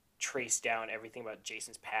like trace down everything about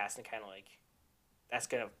Jason's past and kind of like that's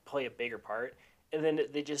gonna play a bigger part, and then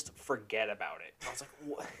they just forget about it. I was like,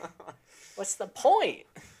 what? What's the point?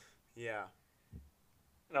 Yeah.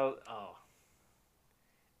 No.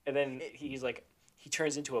 And then he's like, he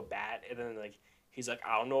turns into a bat, and then like he's like,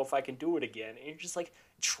 I don't know if I can do it again. And you're just like,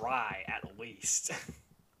 try at least.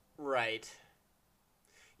 Right.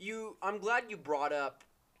 I'm glad you brought up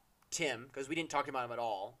Tim, because we didn't talk about him at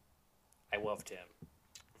all. I love Tim.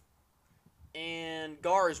 And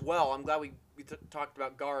Gar as well. I'm glad we talked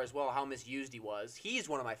about Gar as well, how misused he was. He's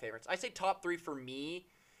one of my favorites. I say top 3 for me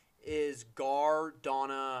is Gar,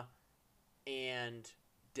 Donna, and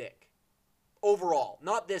Dick. Overall.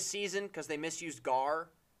 Not this season, because they misused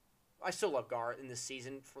Gar. I still love Gar in this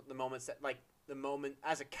season for the moments that, like, the moment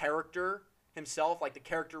as a character himself, like the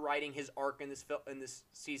character writing, his arc in this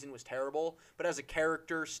season was terrible. But as a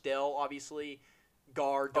character, still, obviously,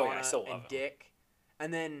 Gar, Donna, and Dick.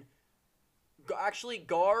 And then, actually,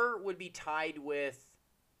 Gar would be tied with...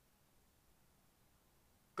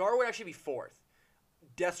 Gar would actually be 4th.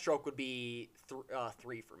 Deathstroke would be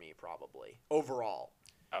 3 for me, probably, overall.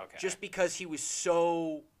 Okay. Just because he was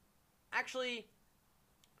so... Actually,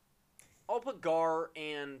 I'll put Gar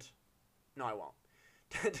and... No, I won't.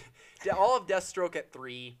 I'll have Deathstroke at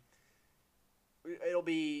 3. It'll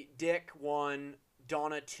be Dick 1,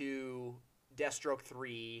 Donna 2, Deathstroke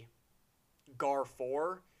 3, Gar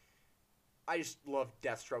 4. I just love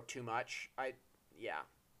Deathstroke too much. Yeah.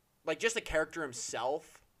 Like, just the character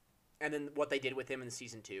himself, and then what they did with him in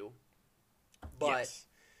Season 2. But, yes.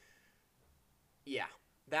 Yeah.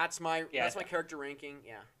 That's my character ranking,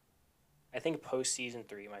 yeah. I think post-Season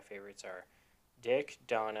 3, my favorites are Dick,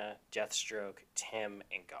 Donna, Deathstroke, Tim,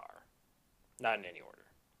 and Gar. Not in any order.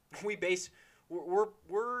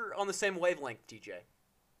 We're on the same wavelength, TJ.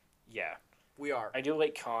 Yeah. We are. I do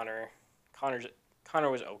like Connor. Connor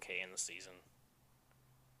was okay in the season.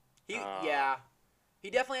 He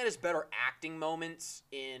definitely had his better acting moments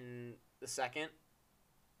in the second.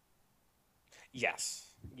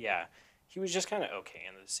 Yes. Yeah. He was just kind of okay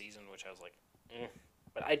in the season, which I was like, eh.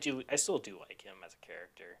 But I still do like him as a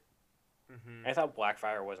character. Mm-hmm. I thought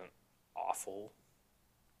Blackfire wasn't awful.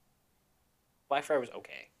 Blackfire was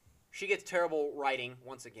okay. She gets terrible writing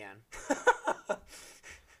once again.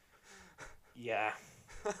 Yeah.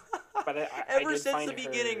 But Ever since the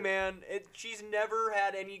beginning, man, she's never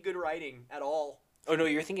had any good writing at all. Oh no,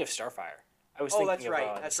 you're thinking of Starfire. I was thinking that's of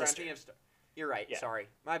right. That's right. I'm thinking of You're right. Yeah. Sorry,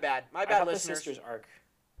 my bad. My bad, listeners.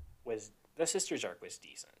 The sister's arc was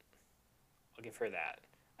decent. I'll give her that.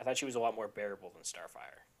 I thought she was a lot more bearable than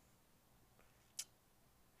Starfire.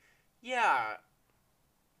 Yeah.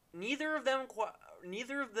 Neither of them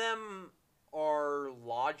are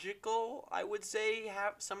logical, I would say,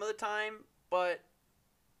 some of the time, but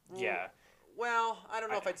yeah. Well, I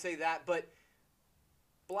don't know if I'd say that, but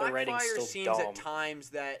Blackfire seems dumb at times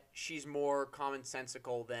that she's more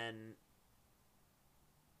commonsensical than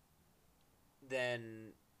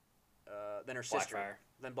her sister.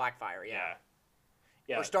 Than Blackfire, yeah.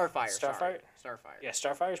 Yeah. Or Starfire. Starfire. Yeah,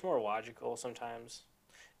 Starfire's more logical sometimes.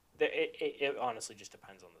 It honestly just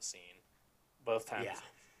depends on the scene. Both times,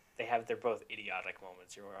 they're both idiotic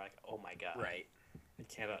moments. You're like, oh my god, right? I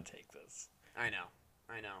cannot take this. I know.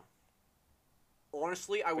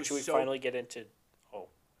 Honestly, Should we finally get into? Oh,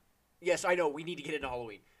 yes, I know. We need to get into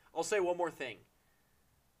Halloween. I'll say one more thing.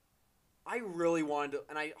 I really wanted to,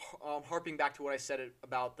 and I'm harping back to what I said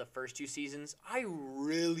about the first 2 seasons. I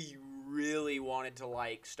really, really wanted to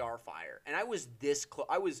like Starfire, and I was this close.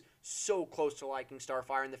 I was so close to liking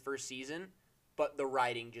Starfire in the first season, but the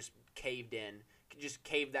writing just caved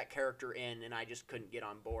that character in, and I just couldn't get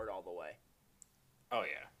on board all the way. Oh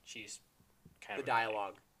yeah, she's kind of the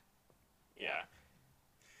dialogue. Yeah.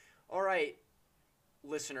 All right,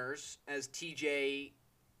 listeners, as TJ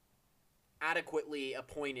adequately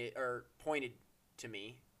pointed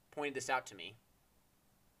this out to me,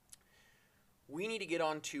 we need to get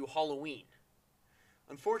on to Halloween.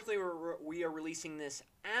 Unfortunately, we are releasing this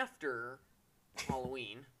after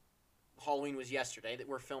Halloween. Halloween was yesterday. That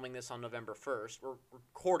we're filming this on November 1st. We're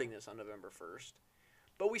recording this on November 1st.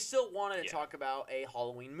 But we still wanted to talk about a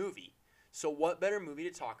Halloween movie. So what better movie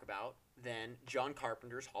to talk about than John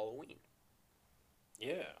Carpenter's Halloween?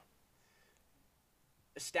 Yeah.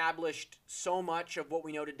 Established so much of what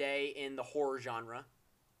we know today in the horror genre.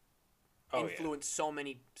 Influenced so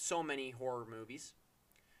many horror movies.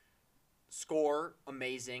 Score,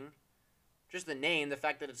 amazing. Just the name, the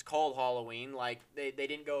fact that it's called Halloween, like they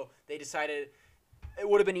decided it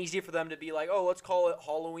would have been easy for them to be like, oh, let's call it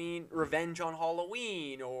Halloween, Revenge on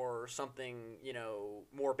Halloween, or something,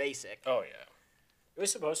 more basic. Oh yeah. It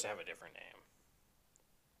was supposed to have a different name.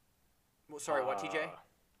 Well, sorry, what, TJ? It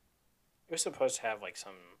was supposed to have like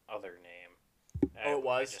some other name. It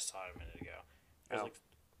was? I just saw it a minute ago. It was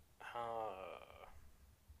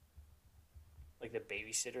like the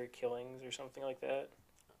babysitter killings or something like that.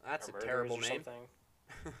 That's a murders terrible or name. something.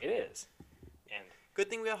 It is. And good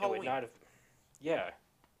thing we have Halloween. Would not have, yeah.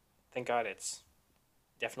 Thank God it's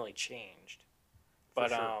definitely changed. But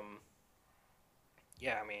sure.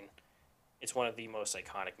 yeah, I mean, it's one of the most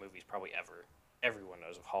iconic movies probably ever. Everyone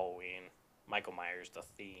knows of Halloween. Michael Myers, the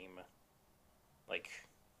theme, like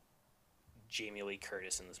Jamie Lee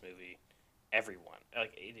Curtis in this movie. Everyone,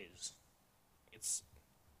 like it is, it's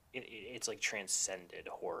like transcended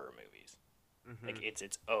horror movies. Mm-hmm. Like it's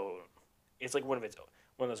its own. It's like one of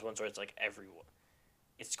those ones where it's like everyone.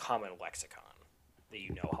 It's common lexicon that you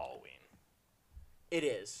know Halloween. It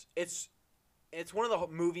is. It's one of the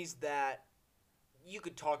movies that you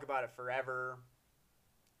could talk about it forever.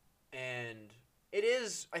 And it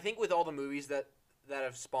is, I think, with all the movies that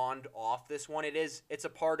have spawned off this one, it's a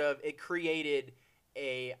part of, it created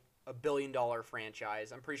a $1 billion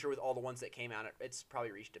franchise. I'm pretty sure with all the ones that came out, it's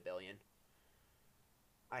probably reached $1 billion.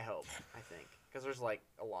 I hope. I think because there's like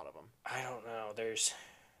a lot of them. I don't know.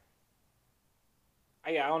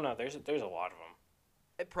 I don't know. There's a lot of them.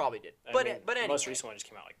 It probably did. I But mean, anyway, the most recent one just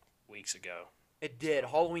came out like weeks ago. It did. So.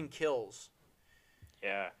 Halloween Kills.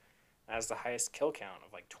 Yeah, that has the highest kill count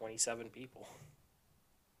of like 27 people.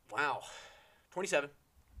 Wow, 27.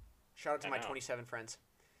 Shout out to my 27 friends.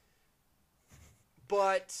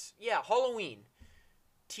 But yeah, Halloween.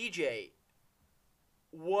 TJ,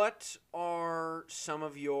 what are some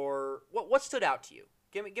of your what stood out to you?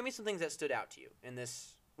 Give me some things that stood out to you in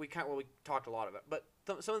this. We talked a lot about, but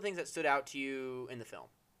some of the things that stood out to you in the film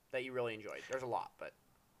that you really enjoyed. There's a lot, but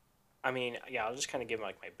I mean, yeah, I'll just kind of give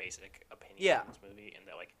like my basic opinion on this movie, and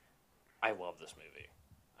that like I love this movie.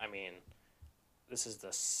 I mean, this is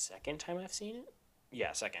the second time I've seen it.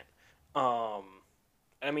 Yeah, second.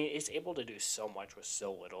 I mean, it's able to do so much with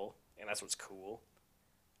so little, and that's what's cool.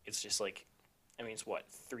 It's just like, I mean, it's what,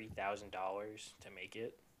 $3,000 to make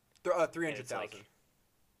it. 300,000. Like,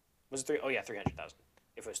 was it three? Oh yeah, 300,000.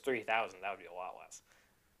 If it was 3,000, that would be a lot less.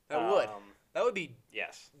 That would be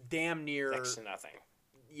yes, damn near next to nothing.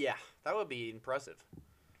 Yeah, that would be impressive.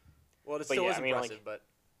 Well, it still is impressive, like, but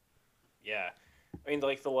yeah, I mean,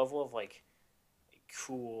 like the level of like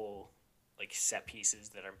cool like set pieces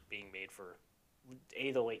that are being made for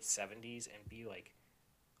A, the late 70s, and B, like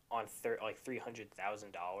on like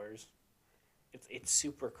 $300,000. It's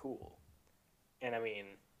super cool, and I mean,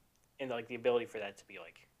 and like the ability for that to be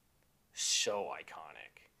like so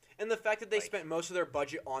iconic, and the fact that they spent most of their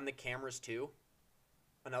budget on the cameras too.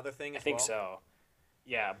 Another thing, I think so.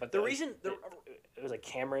 Yeah, but the reason it was like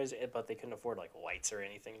cameras, but they couldn't afford like lights or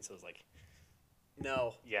anything, so it was like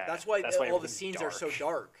no. Yeah, that's why all the scenes are so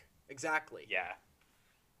dark. Exactly. Yeah.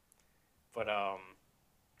 But I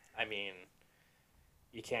mean,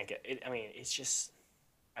 you can't get it. I mean, it's just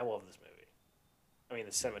I love this movie. I mean,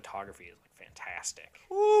 the cinematography is like fantastic.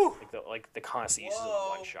 Woo! Like the constant uses of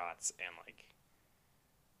one shots and like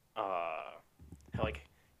how like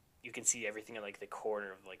you can see everything in like the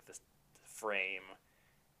corner of like the frame.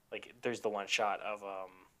 Like there's the one shot of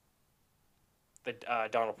the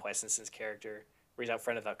Donald Pleasence's character where he's out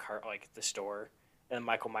front of the car, like the store, and then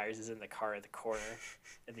Michael Myers is in the car at the corner,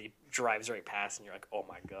 and then he drives right past, and you're like, oh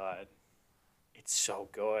my god, it's so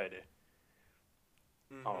good.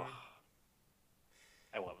 Mm-hmm. Oh,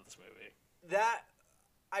 I love this movie.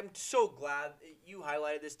 I'm so glad you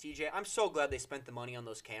highlighted this, TJ. I'm so glad they spent the money on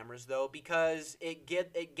those cameras, though, because it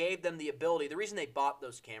gave them the ability. The reason they bought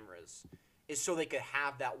those cameras is so they could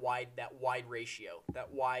have that wide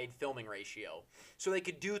filming ratio, so they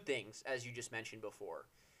could do things as you just mentioned before.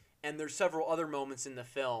 And there's several other moments in the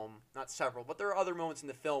film, not several, but there are other moments in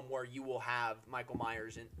the film where you will have Michael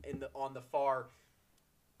Myers on the far.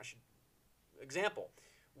 Example,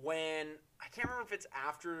 when I can't remember if it's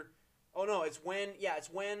after. Oh no, it's when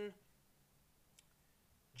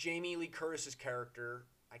Jamie Lee Curtis's character.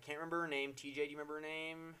 I can't remember her name. TJ, do you remember her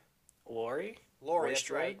name? Laurie, that's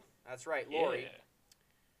right. That's right, Laurie. Yeah.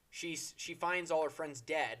 She finds all her friends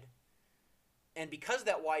dead, and because of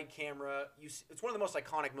that wide camera, it's one of the most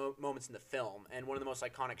iconic moments in the film, and one of the most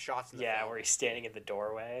iconic shots in the film. Yeah, where he's standing in the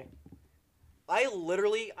doorway. I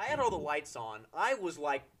had all the lights on. I'm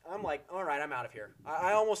like, all right, I'm out of here.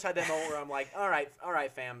 I almost had that moment where I'm like, all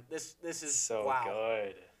right, fam, this is so wow.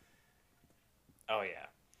 good. Oh yeah.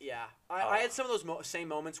 Yeah, I had some of those same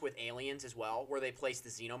moments with Aliens as well, where they placed the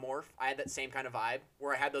xenomorph. I had that same kind of vibe,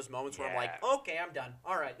 where I had those moments where I'm like, okay, I'm done.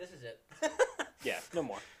 All right, this is it. Yeah, no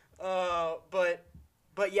more.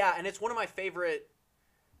 But yeah, and it's one of my favorite.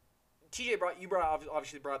 TJ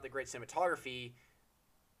obviously brought up the great cinematography.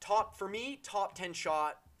 Top 10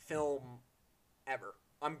 shot film ever.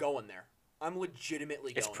 I'm going there. I'm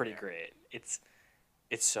legitimately going there. It's pretty great. It's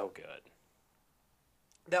so good.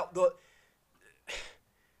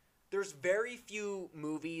 there's very few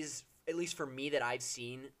movies, at least for me, that I've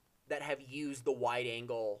seen that have used the wide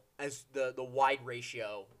angle as the wide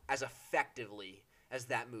ratio as effectively as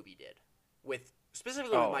that movie did,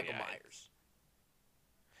 specifically with Michael Myers.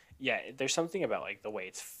 Yeah, there's something about like the way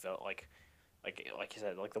it's felt, like you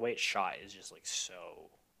said, like the way it's shot is just like so.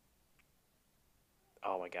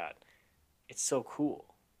 Oh my god, it's so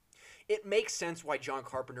cool. It makes sense why John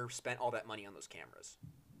Carpenter spent all that money on those cameras.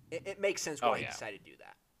 It makes sense why he decided to do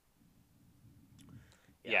that.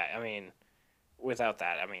 Yeah, I mean, without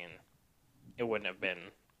that, I mean, it wouldn't have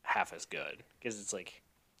been half as good, because it's like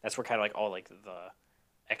that's where kind of like all like the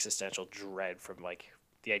existential dread from like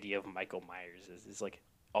the idea of Michael Myers is like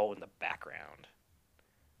all in the background,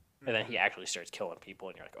 and then he actually starts killing people,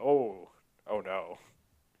 and you're like, oh no.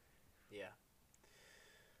 Yeah.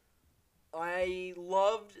 I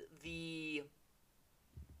loved they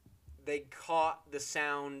caught the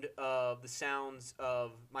sounds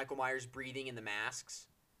of Michael Myers breathing in the masks.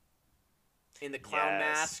 In the clown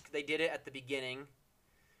mask, they did it at the beginning,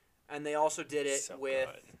 and they also did it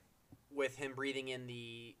with him breathing in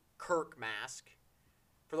the Kirk mask.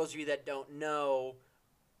 For those of you that don't know,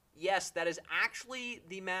 yes, that is actually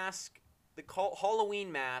the mask, the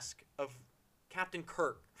Halloween mask of Captain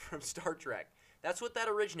Kirk from Star Trek. That's what that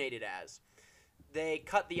originated as. They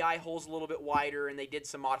cut the eye holes a little bit wider, and they did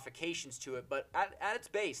some modifications to it, but at its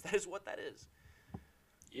base, that is what that is.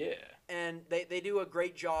 Yeah. And they do a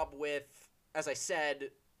great job with, as I said,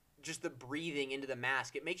 just the breathing into the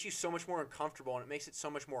mask. It makes you so much more uncomfortable, and it makes it so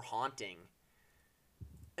much more haunting.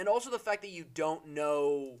 And also the fact that you don't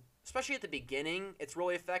know, especially at the beginning, it's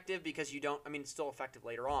really effective because you don't, I mean, it's still effective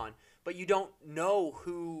later on, but you don't know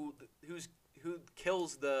who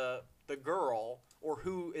kills the girl or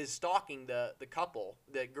who is stalking the couple,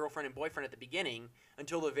 the girlfriend and boyfriend at the beginning,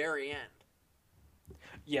 until the very end.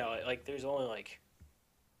 Yeah, like there's only like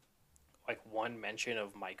one mention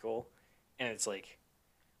of Michael, and it's like,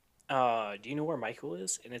 do you know where Michael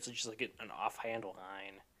is? And it's just like an offhand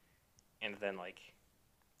line, and then like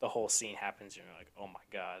the whole scene happens, and you're like, oh my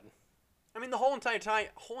god. I mean, the whole entire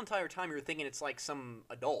time you're thinking it's like some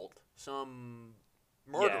adult, some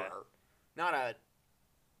murderer, not a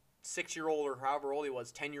 6-year-old or however old he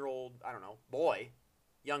was, 10-year-old, I don't know,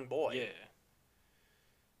 young boy. Yeah.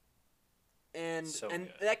 And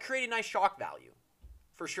that created nice shock value,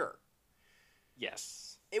 for sure.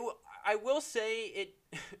 Yes. I will say it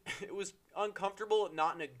it was uncomfortable,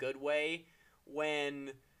 not in a good way,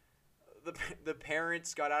 when the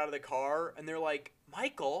parents got out of the car and they're like,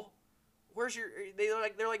 Michael,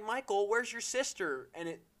 they're like Michael, where's your sister?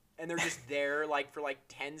 And they're just there like for like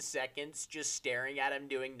 10 seconds just staring at him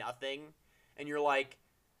doing nothing, and you're like,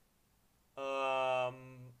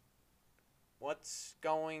 what's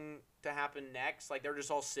going to happen next? Like, they're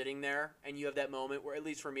just all sitting there, and you have that moment where, at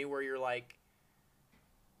least for me, where you're like,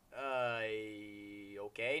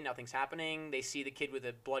 okay, nothing's happening. They see the kid with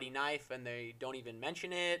a bloody knife and they don't even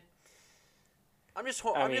mention it. I'm just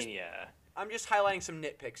highlighting some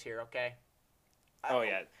nitpicks here, okay?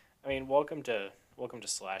 Yeah. I mean, welcome to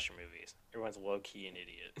slasher movies. Everyone's low key an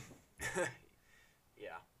idiot.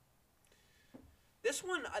 Yeah. This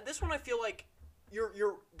one I feel like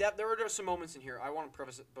there are some moments in here. I want to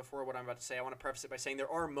preface it before what I'm about to say. I want to preface it by saying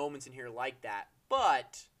there are moments in here like that,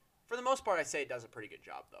 but for the most part, I say it does a pretty good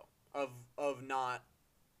job though of not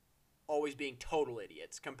always being total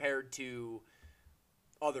idiots compared to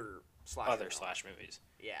other slash movies.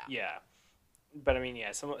 Yeah. Yeah. But I mean,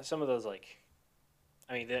 yeah, some of those like,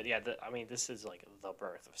 I mean, this is like the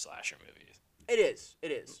birth of slasher movies. It is.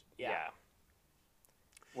 Yeah.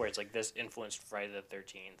 Where it's like this influenced Friday the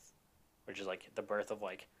 13th, which is like the birth of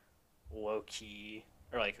like low key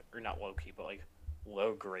or not low key, but like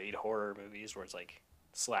low grade horror movies where it's like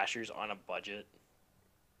slashers on a budget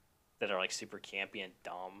that are like super campy and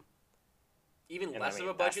dumb. Even less of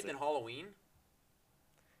a budget than Halloween?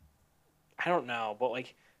 I don't know, but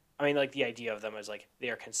like, I mean, like the idea of them is like they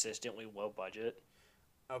are consistently low budget.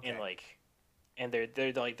 Okay. And they're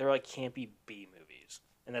campy B movies,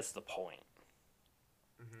 and that's the point.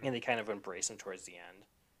 Mm-hmm. And they kind of embrace them towards the end,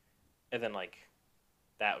 and then like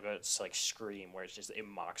that goes like Scream, where it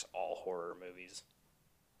mocks all horror movies,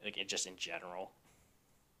 like just in general.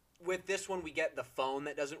 With this one, we get the phone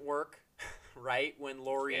that doesn't work, right? When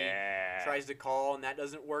Laurie tries to call and that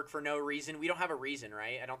doesn't work for no reason. We don't have a reason,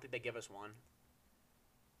 right? I don't think they give us one.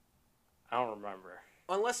 I don't remember.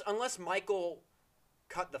 Unless Michael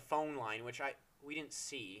cut the phone line, which we didn't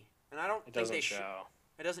see, and I don't think they show.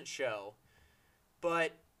 It doesn't show.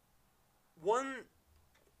 But while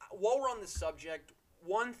we're on the subject,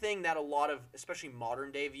 one thing that a lot of, especially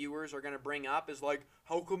modern day viewers, are going to bring up is like,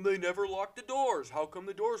 how come they never locked the doors? How come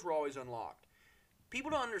the doors were always unlocked?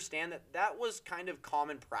 People don't understand that that was kind of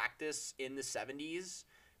common practice in the 70s.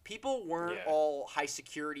 People weren't all high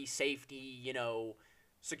security, safety,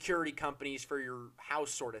 security companies for your house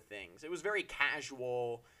sort of things. It was very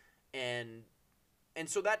casual, and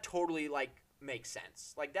so that totally makes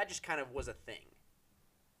sense. Like that just kind of was a thing.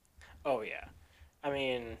 Oh yeah, I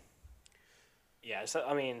mean, yeah. So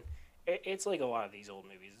I mean, it's like a lot of these old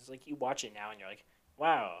movies. It's like you watch it now and you're like,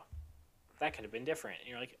 wow, that could have been different. And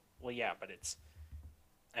you're like, well, yeah, but it's.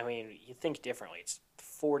 I mean, you think differently. It's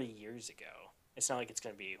 40 years ago. It's not like it's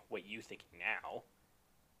going to be what you think now.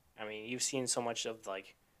 I mean, you've seen so much of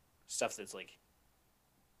stuff that's like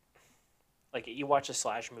you watch a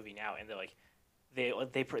slash movie now and they're like they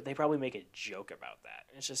probably make a joke about that.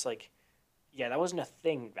 And it's just like, yeah, that wasn't a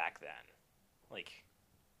thing back then. Like,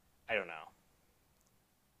 I don't know.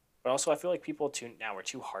 But also, I feel like people now are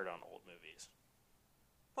too hard on old movies.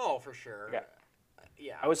 Oh, for sure.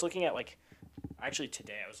 Yeah. I was looking at actually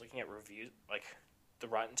today I was looking at reviews the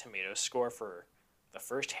Rotten Tomatoes score for the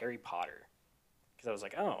first Harry Potter, because I was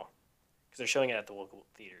like, oh, because they're showing it at the local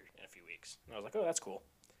theater in a few weeks, and I was like, oh, that's cool.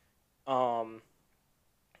 And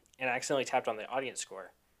I accidentally tapped on the audience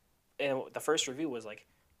score, and the first review was like,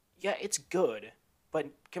 yeah, it's good, but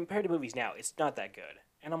compared to movies now, it's not that good.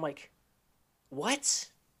 And I'm like, what?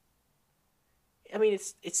 I mean,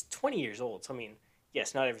 it's 20 years old, so I mean,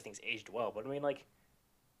 yes, not everything's aged well, but I mean, like,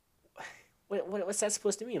 what's that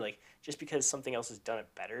supposed to mean? Like, just because something else has done it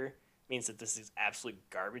better means that this is absolute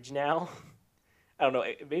garbage now? I don't know.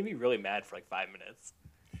 It made me really mad for 5 minutes.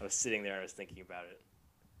 I was sitting there and I was thinking about it.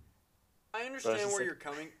 I understand where you're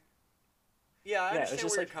coming. Yeah, I understand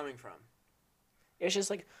where you're coming from. It's just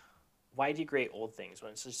like, why degrade old things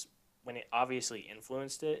when it obviously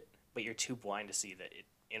influenced it, but you're too blind to see that it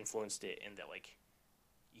influenced it and that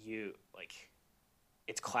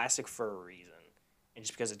it's classic for a reason. And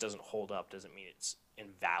just because it doesn't hold up doesn't mean it's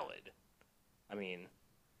invalid. I mean,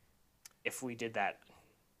 if we did that,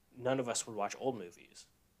 none of us would watch old movies.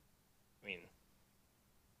 I mean,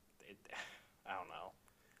 I don't know.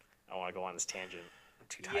 I don't want to go on this tangent. I'm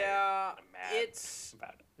too tired. Yeah, I'm mad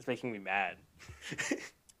about it. It's making me mad.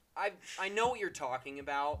 I know what you're talking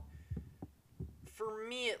about. For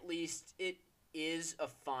me, at least, it is a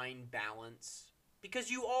fine balance. Because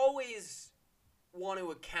you always want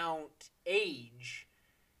to account age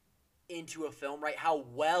into a film, right? How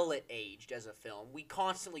well it aged as a film. We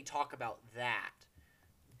constantly talk about that.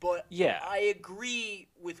 But yeah, I agree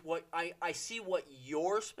with what I see what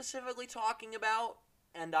you're specifically talking about,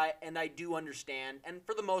 and I do understand, and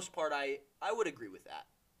for the most part I would agree with that.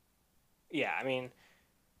 Yeah, I mean,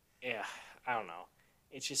 yeah, I don't know.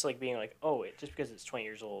 It's just like being like, oh, just because it's 20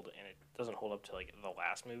 years old and it doesn't hold up to the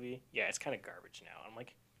last movie, yeah, it's kind of garbage now. I'm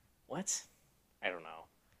like, what? I don't know.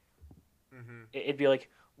 Mm-hmm. It'd be like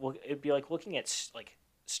looking at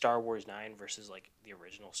Star Wars 9 versus the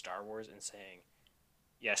original Star Wars and saying,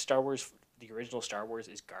 yeah, the original Star Wars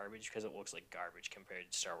is garbage because it looks like garbage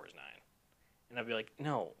compared to Star Wars 9. And I'd be like,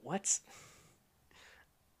 no, what?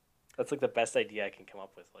 That's the best idea I can come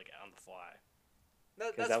up with on the fly.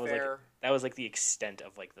 That's that was fair. That was the extent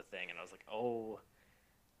of the thing, and I was like, oh,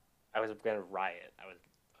 I was gonna riot. I was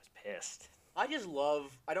pissed. I just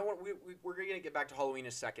love. I don't want. We're gonna get back to Halloween in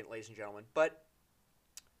a second, ladies and gentlemen. But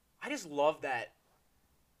I just love that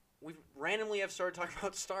we randomly have started talking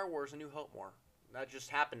about Star Wars: A New Hope more. That just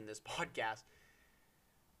happened in this podcast.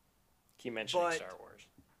 Keep mentioning Star Wars.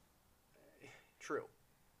 True.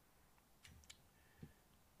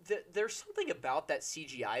 There's something about that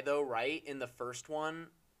CGI, though, right, in the first one,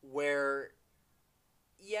 where,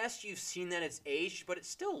 yes, you've seen that it's aged, but it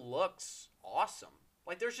still looks awesome.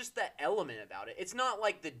 There's just that element about it. It's not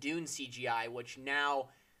like the Dune CGI, which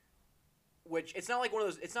it's not like one of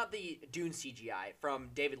those, it's not the Dune CGI from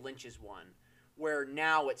David Lynch's one, where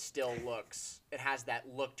now it still looks, it has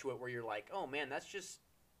that look to it where you're like, oh, man, that's just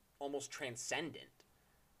almost transcendent.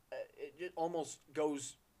 It almost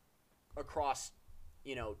goes across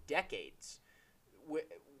decades.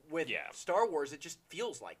 With Star Wars, it just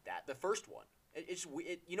feels like that. The first one,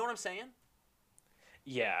 you know what I'm saying?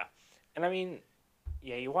 Yeah, and I mean,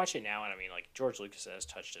 yeah, you watch it now, and I mean, George Lucas has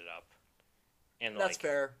touched it up, and that's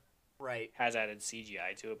fair, right? Has added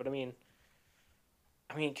CGI to it, but I mean,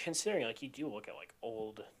 considering you do look at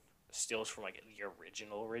old stills from the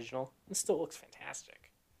original, it still looks fantastic.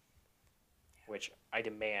 Which I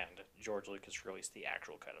demand George Lucas release the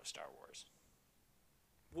actual cut of Star Wars.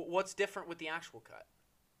 What's different with the actual cut?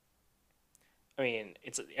 I mean,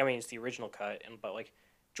 it's the original cut, but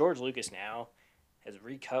George Lucas now has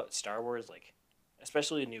recut Star Wars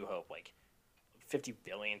especially New Hope, like 50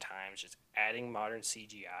 billion times, just adding modern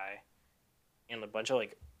CGI and a bunch of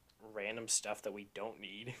like random stuff that we don't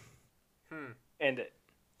need. And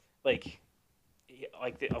like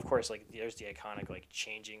of course, like there's the iconic like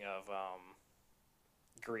changing of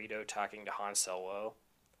Greedo talking to Han Solo,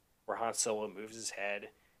 where Han Solo moves his head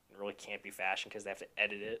in really campy fashion because they have to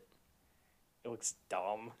edit it. It looks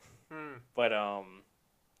dumb, but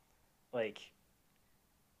like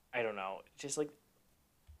I don't know, just like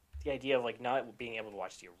the idea of like not being able to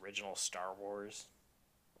watch the original Star Wars,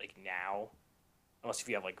 like now, unless if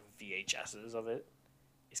you have like VHSs of it,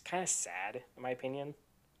 is kind of sad in my opinion.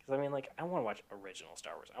 Because I mean, like I want to watch original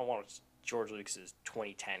Star Wars. I want to watch George Lucas's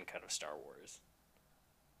 2010 cut of Star Wars.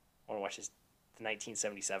 I want to watch the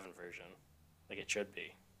 1977 version, like it should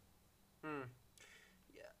be.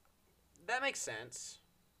 Yeah, that makes sense.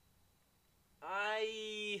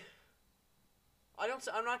 I'm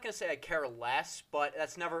not gonna say I care less, but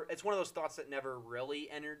it's one of those thoughts that never really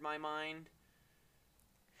entered my mind.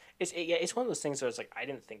 It's one of those things where it's like I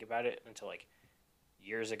didn't think about it until like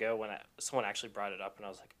years ago when someone actually brought it up, and I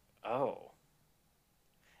was like, oh,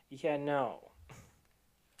 yeah, no,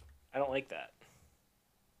 I don't like that.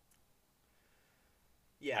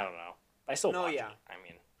 Yeah, I don't know. I still watch it. I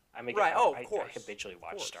mean, I make right. It, of course. I habitually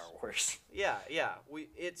watch Star Wars. Yeah.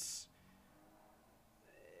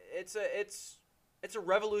 It's a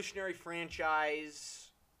revolutionary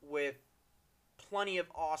franchise with plenty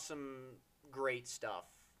of awesome, great stuff.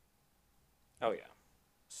 Oh yeah.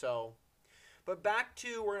 So, but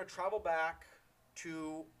we're gonna travel back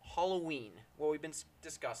to Halloween, what we've been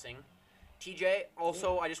discussing. TJ,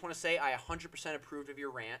 also, I just want to say I 100% approved of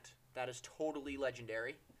your rant. That is totally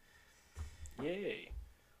legendary. Yay.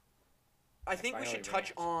 I think we should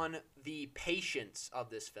touch on the patience of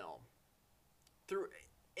this film.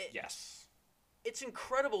 Yes. It's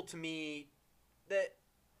incredible to me that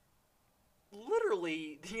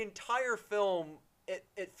literally the entire film,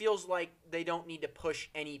 it feels like they don't need to push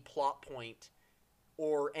any plot point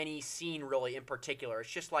or any scene really in particular. It's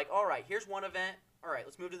just like, all right, here's one event. All right,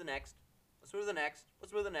 let's move to the next. Let's move to the next.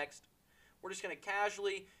 Let's move to the next. We're just going to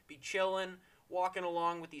casually be chilling, walking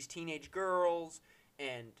along with these teenage girls,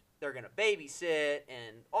 and they're going to babysit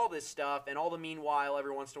and all this stuff. And all the meanwhile,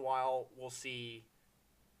 every once in a while, we'll see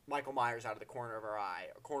Michael Myers out of the corner of our eye,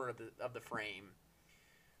 a corner of the frame.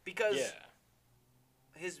 Because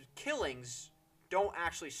his killings don't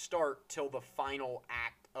actually start till the final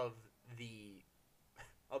act of the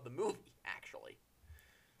movie, actually.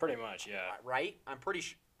 Pretty much, yeah. Right? I'm pretty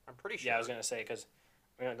sure. Yeah, I was going to say, because,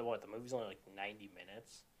 I mean, the movie's only, like, 90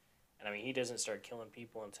 minutes. And, I mean, he doesn't start killing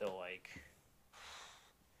people until, like,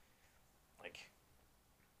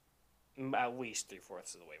 at least 3/4 of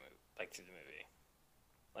the way, through the movie.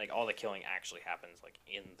 Like, all the killing actually happens, like,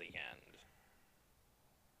 in the end.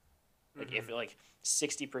 Like, if, like,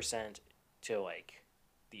 60% to, like,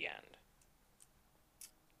 the end.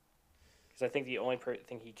 Because I think the only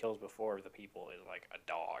thing he kills before the people is, like, a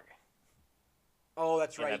dog. Oh,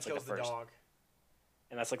 that's right. He kills the dog.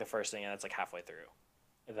 And that's, like, the first thing, and that's, like, halfway through.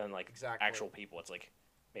 And then, like, actual people, it's, like,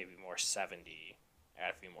 maybe more 70,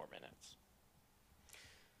 add a few more minutes.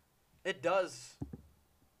 It does.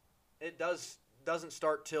 Doesn't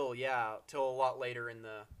start till a lot later in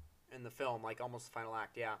the film, like almost the final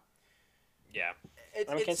act. Yeah. Yeah.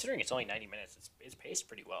 I mean, considering it's only 90 minutes, it's paced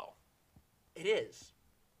pretty well. It is.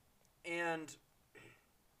 And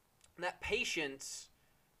that patience,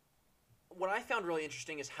 what I found really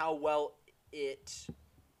interesting is how well it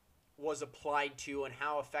was applied to and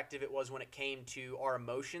how effective it was when it came to our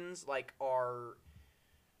emotions, like our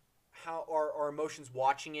emotions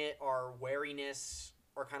watching it, our wariness,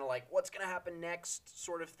 or kind of like what's going to happen next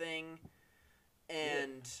sort of thing.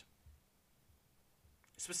 And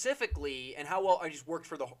specifically, and how well I just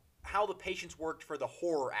worked how the patience worked for the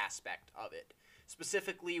horror aspect of it.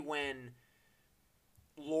 Specifically when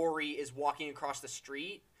Laurie is walking across the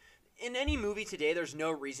street. In any movie today, there's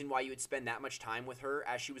no reason why you would spend that much time with her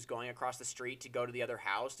as she was going across the street to go to the other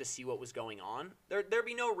house to see what was going on. There'd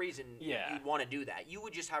be no reason you'd want to do that. You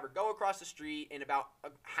would just have her go across the street in about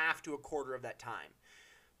half to a quarter of that time.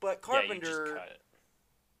 But Carpenter... Yeah, you just cut it.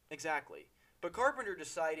 Exactly. But Carpenter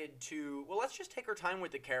decided to, let's just take our time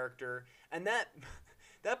with the character, and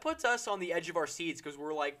that puts us on the edge of our seats because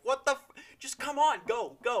we're like, what the just come on,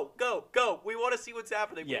 go. We want to see what's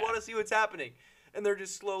happening. Yeah. We want to see what's happening. And they're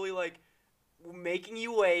just slowly, like, making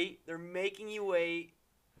you wait. They're making you wait,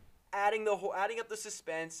 adding up the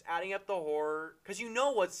suspense, adding up the horror. Because you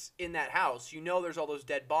know what's in that house. You know there's all those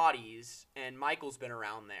dead bodies, and Michael's been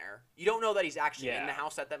around there. You don't know that he's actually in the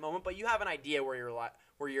house at that moment, but you have an idea where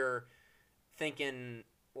you're thinking,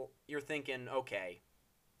 well, you're thinking, okay,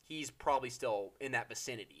 he's probably still in that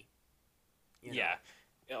vicinity. You know?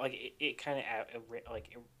 Yeah, like it kind of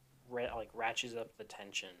like ratchets up the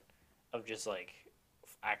tension of just like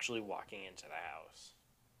actually walking into the house.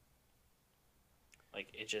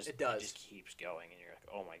 Like it does. It just keeps going, and you're like,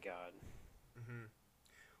 oh my god. Mm-hmm.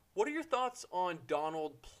 What are your thoughts on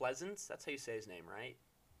Donald Pleasance? That's how you say his name, right?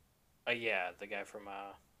 Yeah, the guy from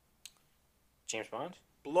James Bond.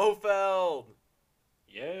 Blofeld.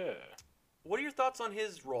 Yeah. What are your thoughts on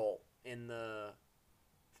his role in the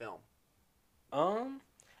film?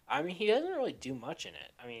 I mean, he doesn't really do much in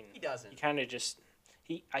it. I mean, he doesn't. He kind of just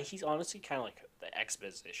he's honestly kind of like the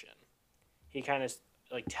exposition. He kind of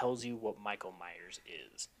like tells you what Michael Myers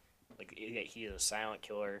is. Like he is a silent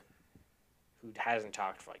killer who hasn't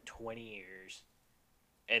talked for like 20 years,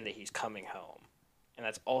 and that he's coming home, and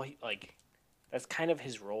that's all he like. That's kind of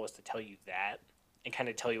his role, is to tell you that, and kind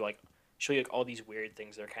of tell you like show you like all these weird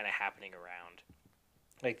things that are kind of happening around,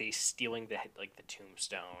 like they stealing the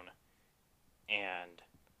tombstone, and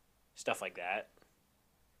stuff like that.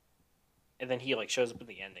 And then he like shows up in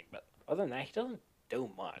the ending, but other than that, he doesn't do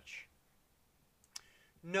much.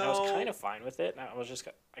 No, and I was kind of fine with it. I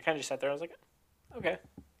kind of just sat there. I was like, okay,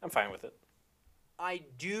 I'm fine with it. I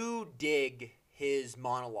do dig his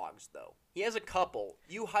monologues, though. He has a couple.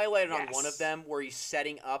 You highlighted on one of them where he's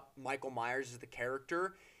setting up Michael Myers as the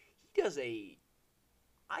character. He does a...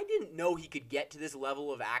 I didn't know he could get to this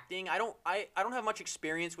level of acting. I don't have much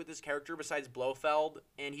experience with this character besides Blofeld,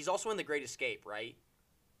 and he's also in The Great Escape, right?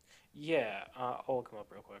 Yeah, I'll look him up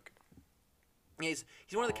real quick. He's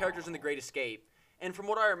one of the characters in The Great Escape, and from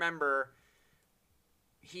what I remember,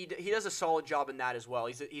 he does a solid job in that as well.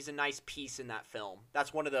 He's a nice piece in that film.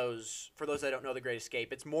 That's one of those, for those that don't know The Great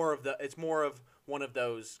Escape, it's more of one of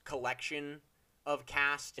those collection of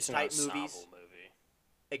cast type movies. Movie.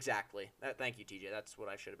 Exactly. Thank you, TJ. That's what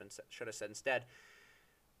I should have said instead.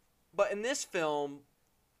 But in this film,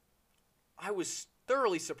 I was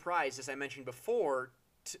thoroughly surprised, as I mentioned before,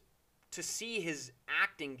 to see his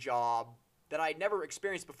acting job that I'd never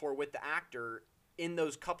experienced before with the actor in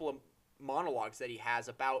those couple of monologues that he has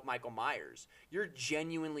about Michael Myers. You're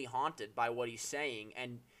genuinely haunted by what he's saying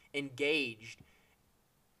and engaged.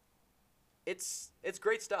 It's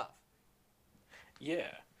great stuff. Yeah.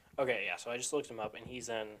 Okay, yeah, so I just looked him up, and he's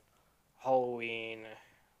in Halloween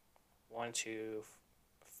 1, 2,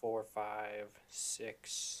 4, 5,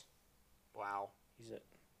 6. Wow.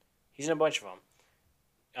 He's in a bunch of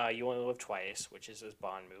them. You Only Live Twice, which is his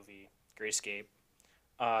Bond movie. Great Escape.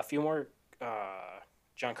 A few more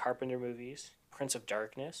John Carpenter movies. Prince of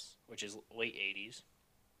Darkness, which is late 80s.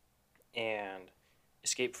 And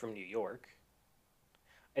Escape from New York.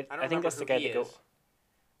 I think that's the guy that goes...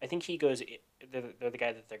 I think he goes... They're the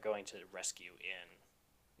guy that they're going to rescue in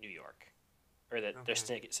New York. Or that they're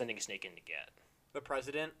sending a snake in to get. The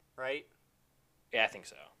president, right? Yeah, I think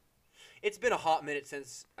so. It's been a hot minute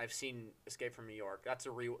since I've seen Escape from New York. That's a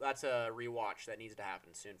rewatch that needs to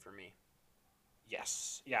happen soon for me.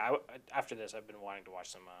 Yes. Yeah, after this, I've been wanting to watch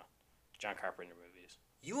some John Carpenter movies.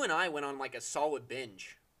 You and I went on like a solid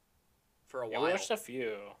binge for a while. We watched a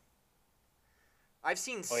few. I've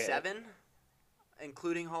seen 7,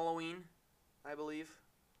 including Halloween, I believe.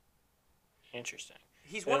 Interesting.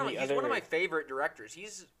 He's one of my favorite directors.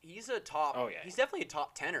 He's a top. Oh yeah. He's definitely a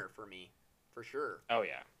top tenor for me, for sure. Oh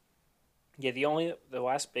yeah. Yeah, the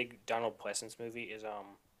last big Donald Pleasance movie is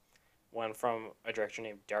one from a director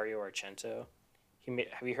named Dario Argento.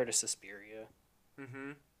 Have you heard of Suspiria?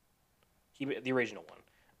 Mm-hmm. The original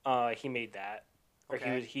one. He made that. Okay.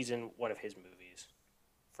 Or he's in one of his movies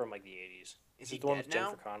from like the 80s. Is he the one dead with now?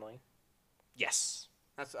 Jennifer Connelly? Yes.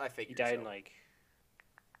 I figured. He died in like,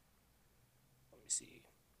 let me see,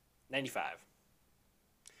 95.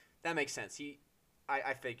 That makes sense.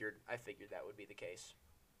 I figured that would be the case.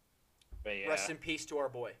 But yeah. Rest in peace to our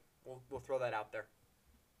boy. We'll throw that out there.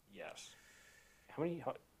 Yes. How many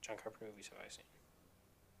John Carpenter movies have I seen?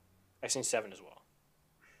 I've seen 7 as well.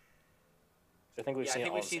 I think we've seen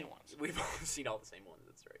all the same ones. We've all seen all the same ones.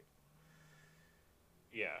 That's right.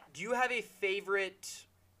 Yeah. Do you have a favorite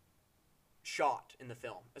shot in the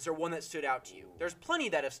film? Is there one that stood out to you? There's plenty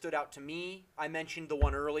that have stood out to me. I mentioned the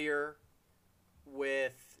one earlier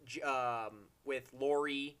with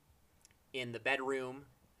Laurie in the bedroom.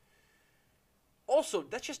 Also,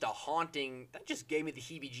 that's just a haunting... That just gave me the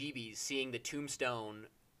heebie-jeebies seeing the tombstone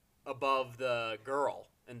above the girl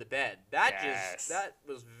in the bed. That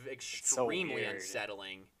was extremely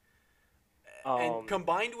unsettling. And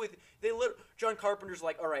combined with... John Carpenter's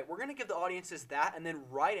like, all right, we're going to give the audiences that, and then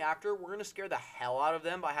right after, we're going to scare the hell out of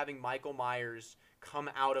them by having Michael Myers come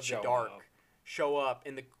out of the dark show up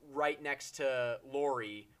in the right next to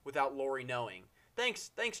Laurie without Laurie knowing.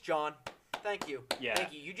 Thanks, John. Thank you. Yeah.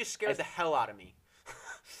 Thank you. You just scared the hell out of me.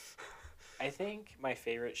 I think my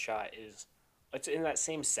favorite shot is it's in that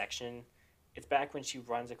same section. It's back when she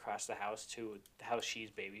runs across the house to the house she's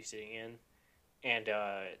babysitting in, and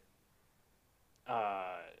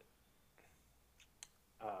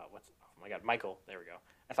what's oh my god, Michael. There we go.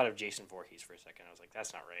 I thought of Jason Voorhees for a second. I was like,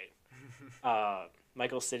 that's not right.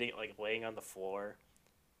 Michael's sitting like laying on the floor.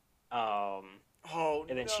 And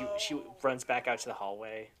then she runs back out to the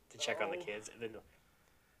hallway to check on the kids, and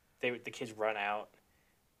then the kids run out,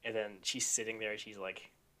 and then she's sitting there. She's like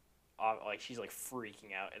she's like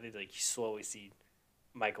freaking out, and then like you slowly see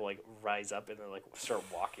Michael like rise up and then like start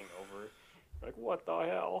walking over. Like, what the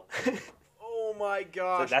hell? Oh my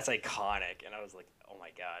gosh, so that's iconic, and I was like, oh my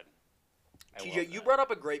god. TJ, you brought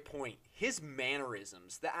up a great point. His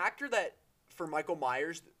mannerisms, the actor that for Michael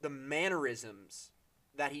Myers, the mannerisms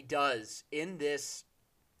that he does in this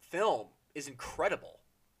film is incredible.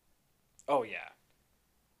 Oh yeah,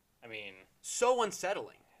 I mean, so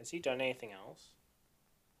unsettling. Has he done anything else?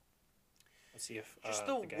 Let's see if just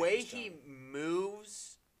the way he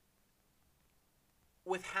moves,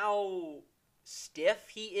 with how stiff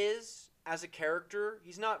he is as a character.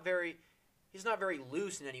 He's not very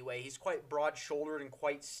loose in any way. He's quite broad-shouldered and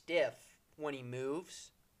quite stiff when he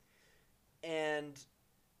moves, and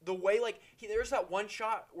the way, like, there's that one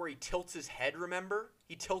shot where he tilts his head, remember?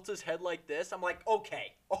 He tilts his head like this. I'm like,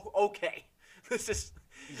 okay. This is...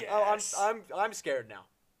 Yes. I'm scared now.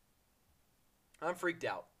 I'm freaked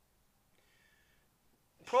out.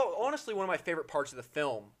 Honestly, one of my favorite parts of the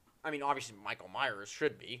film, I mean, obviously Michael Myers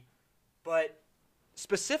should be, but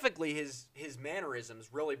specifically his mannerisms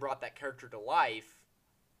really brought that character to life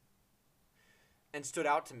and stood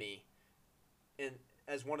out to me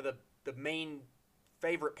as one of the main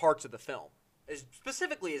favorite parts of the film, is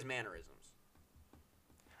specifically his mannerisms.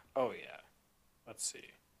 Oh yeah, let's see.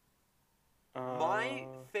 My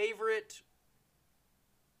favorite.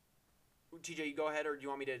 TJ, you go ahead, or do you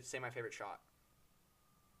want me to say my favorite shot?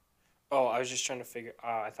 Oh, I was just trying to figure.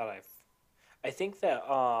 I think that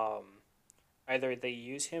either they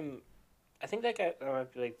use him. I think that guy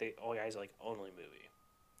might be like the old guy's like only movie.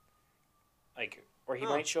 Like, or he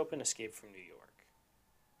might show up in Escape from New York.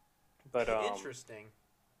 But interesting.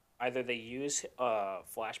 Either they use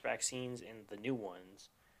flashback scenes in the new ones,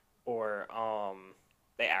 or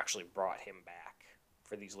they actually brought him back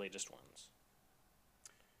for these latest ones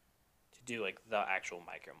to do like the actual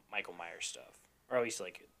Michael Myers stuff, or at least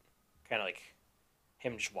like kind of like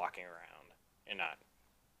him just walking around and not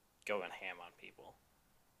going ham on people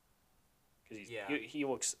because he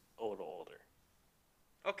looks a little older.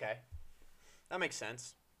 Okay, that makes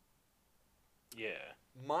sense. Yeah.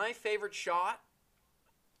 My favorite shot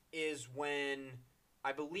is when,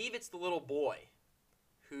 I believe it's the little boy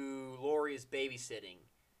who Laurie is babysitting.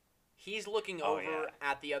 He's looking over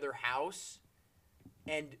at the other house,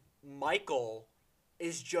 and Michael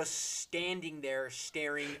is just standing there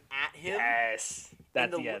staring at him. Yes.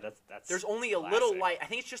 That's there's only a classic. little light. I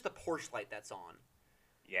think it's just the porch light that's on.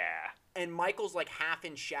 Yeah. And Michael's like half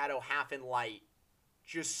in shadow, half in light,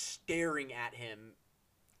 just staring at him.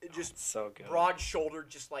 Just so good. Broad-shouldered,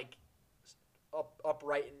 just like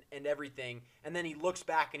upright and everything. And then he looks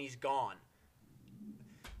back and he's gone.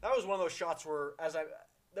 That was one of those shots where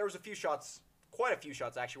there was quite a few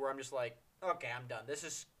shots actually, where I'm just like, okay, I'm done. This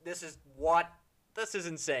is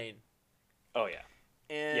insane. Oh yeah.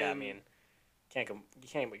 And yeah, I mean, you can't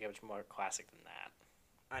get much more classic than that.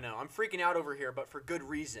 I know. I'm freaking out over here, but for good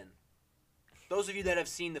reason. Those of you that have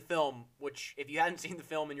seen the film, which if you hadn't seen the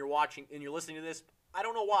film and you're watching and you're listening to this, I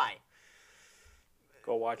don't know why.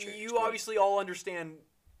 Go watch it. You obviously all understand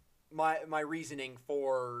my reasoning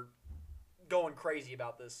for going crazy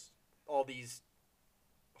about this, all these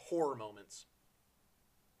horror moments.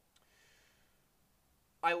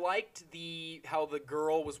 I liked how the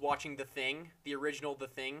girl was watching The Thing, the original The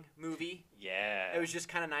Thing movie. Yeah. It was just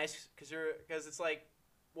kind of nice because it's like,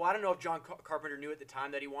 well, I don't know if John Carpenter knew at the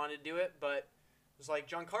time that he wanted to do it, but it was like,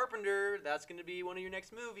 John Carpenter, that's going to be one of your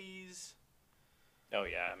next movies. Oh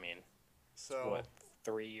yeah, I mean, so what,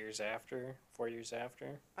 4 years after?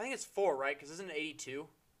 I think it's 4, right? Because isn't it 82?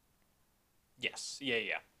 Yes.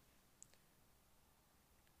 Yeah.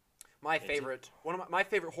 My favorite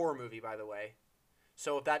horror movie, by the way.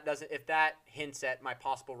 So if that hints at my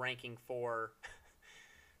possible ranking for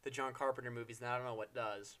the John Carpenter movies, then I don't know what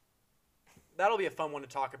does. That'll be a fun one to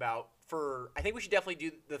talk about. I think we should definitely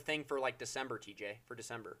do The Thing for like December, TJ, for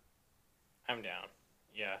December. I'm down.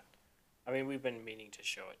 Yeah. I mean, we've been meaning to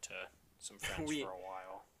show it to some friends for a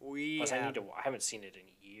while. I haven't seen it in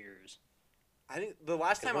years. I think the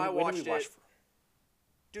last time I watched it,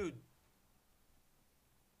 dude,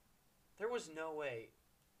 there was no way.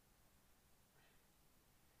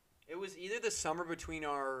 It was either the summer between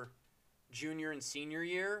our junior and senior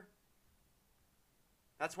year.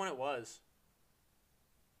 That's when it was.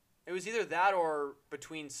 It was either that or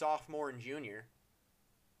between sophomore and junior.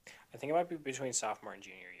 I think it might be between sophomore and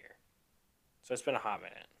junior year. So it's been a hot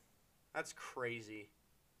minute. That's crazy.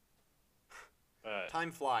 But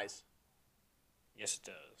time flies. Yes, it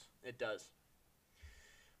does. It does.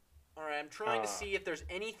 All right, I'm trying to see if there's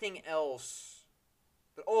anything else.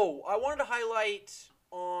 I wanted to highlight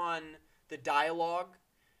on the dialogue.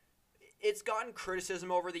 It's gotten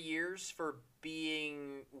criticism over the years for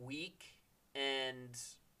being weak,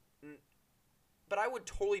 but I would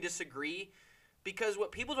totally disagree, because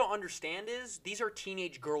what people don't understand is these are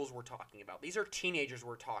teenage girls we're talking about. These are teenagers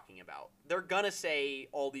we're talking about. They're gonna say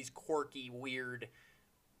all these quirky, weird,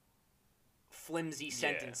 flimsy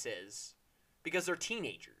sentences because they're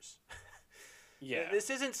teenagers. Yeah.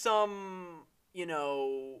 This isn't some,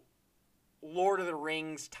 Lord of the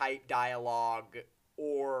Rings type dialogue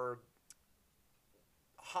or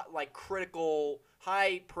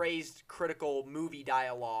high praised critical movie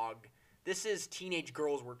dialogue. This is teenage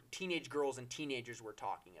girls and teenagers we're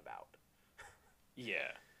talking about.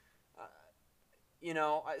 Yeah.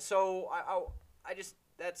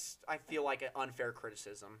 I feel like an unfair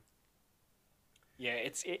criticism. Yeah,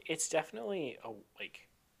 it's definitely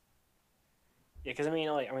because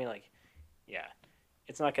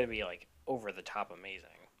it's not going to be like over the top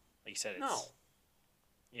amazing. Like you said, it's no.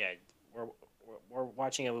 Yeah, we're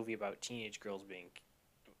watching a movie about teenage girls being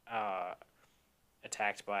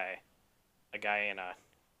attacked by a guy in a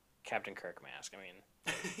Captain Kirk mask. I mean,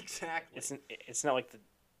 exactly. It's not like the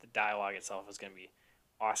dialogue itself is going to be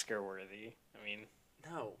Oscar worthy. I mean,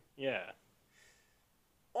 no. Yeah.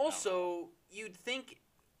 Also, you'd think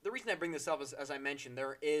the reason I bring this up is, as I mentioned,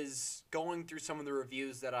 there is going through some of the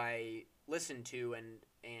reviews that I listened to and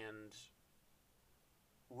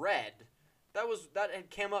read. That had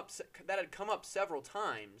come up several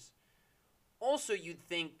times. Also, you'd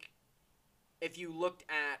think if you looked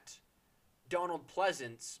at Donald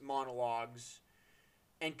Pleasant's monologues,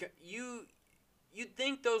 and you'd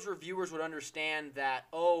think those reviewers would understand that.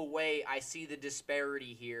 Oh wait, I see the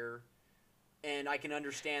disparity here, and I can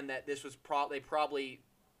understand that this was they probably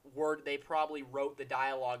wrote the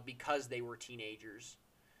dialogue because they were teenagers.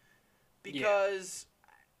 Because,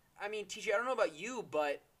 I mean, TJ, I don't know about you,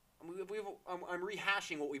 but I'm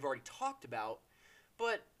rehashing what we've already talked about,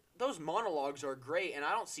 but those monologues are great, and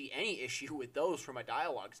I don't see any issue with those from a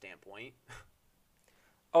dialogue standpoint.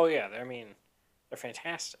 Oh yeah, they're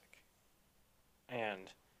fantastic,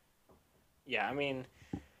 and yeah, I mean,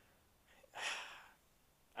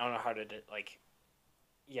 I don't know how to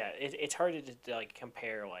it's hard to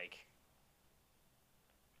compare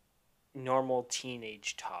normal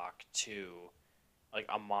teenage talk to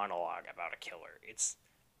a monologue about a killer. It's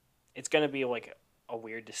gonna be a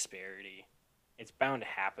weird disparity. It's bound to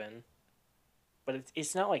happen, but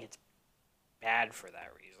it's not like it's bad for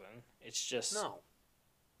that reason. It's just no.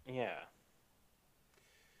 Yeah.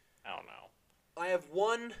 I don't know. I have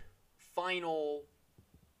one final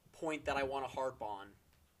point that I want to harp on,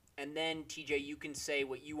 and then TJ, you can say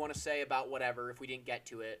what you want to say about whatever if we didn't get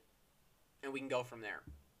to it, and we can go from there.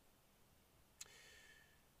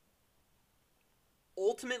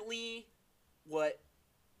 Ultimately, what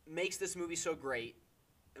makes this movie so great,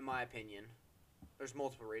 in my opinion, there's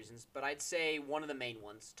multiple reasons, but I'd say one of the main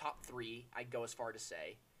ones, top 3, I'd go as far to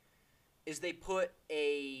say, is they put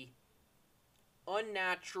a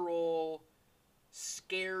unnatural,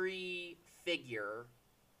 scary figure,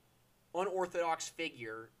 unorthodox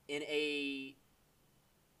figure, in a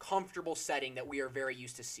comfortable setting that we are very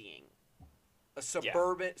used to seeing. A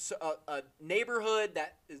suburban, a neighborhood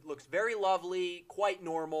that looks very lovely, quite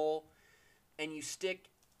normal, and you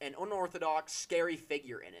stick an unorthodox, scary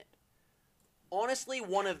figure in it. Honestly,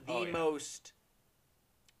 one of the most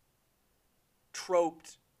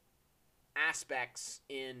troped aspects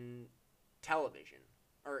in television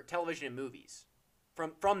and movies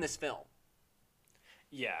from this film.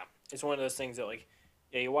 Yeah, it's one of those things that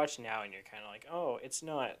you watch now and you're kind of like, oh, it's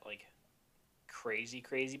not crazy,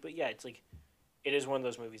 but yeah, it's it is one of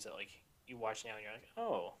those movies that you watch now and you're like,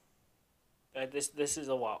 oh, this is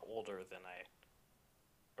a lot older than I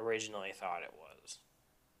originally thought it was.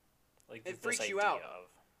 It freaks you out.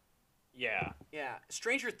 Yeah. Yeah.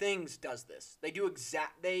 Stranger Things does this. They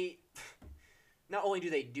not only do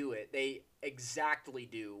they do it, they exactly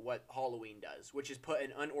do what Halloween does, which is put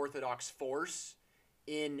an unorthodox force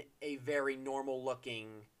in a very normal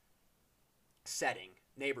looking setting.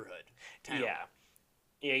 neighborhood town. Yeah.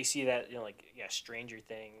 Yeah, you see that, like, Stranger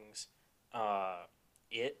Things,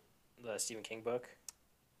 It, the Stephen King book.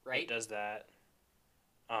 Right? It does that.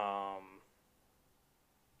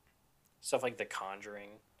 Stuff like The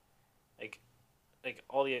Conjuring. Like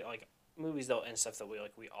all the, like, movies though and stuff that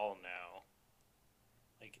we all know.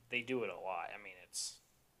 Like, they do it a lot. I mean, it's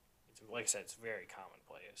like I said, it's very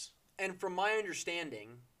commonplace. And from my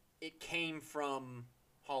understanding, it came from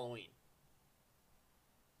Halloween.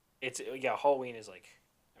 Halloween is like,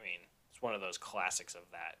 I mean, it's one of those classics of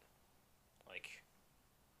that, like,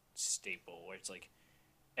 staple where it's like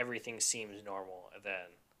everything seems normal and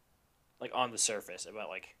then, like, on the surface, about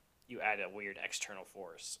like you add a weird external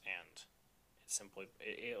force and it simply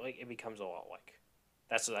it becomes a lot like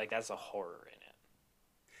that's a horror in it.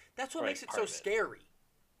 That's what makes it so scary.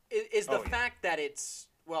 Is the fact that it's,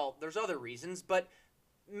 well, there's other reasons, but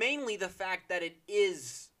mainly the fact that it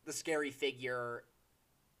is the scary figure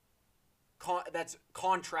that's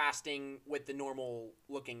contrasting with the normal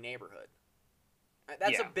looking neighborhood.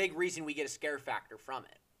 That's a big reason we get a scare factor from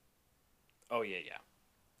it. Oh, yeah.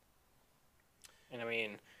 And I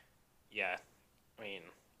mean,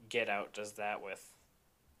 Get Out does that with,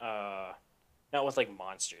 not with, like,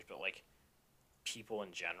 monsters, but, like, people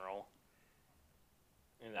in general.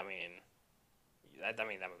 And I mean, that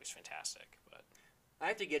movie's fantastic. But I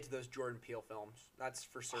have to get to those Jordan Peele films. That's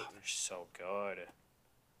for certain. They're so good.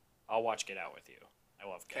 I'll watch Get Out with you. I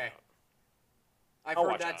love Get Out. I've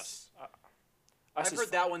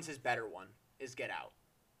heard that one's his better one. Is Get Out.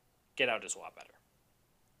 Get Out is a lot better.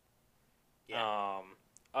 Yeah.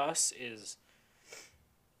 Us is.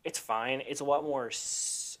 It's fine. It's a lot more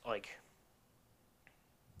like.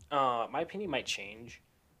 My opinion might change,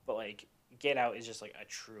 but like Get Out is just like a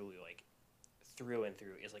truly like through and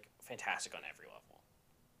through is like fantastic on every level.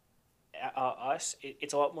 Us,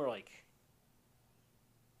 it's a lot more like.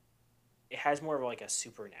 It has more of like a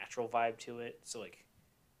supernatural vibe to it, so like,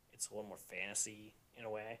 it's a little more fantasy in a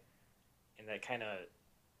way, and that kind of.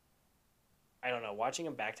 I don't know. Watching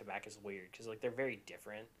them back to back is weird because like they're very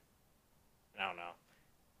different. I don't know.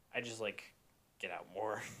 I just like Get Out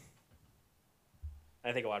more.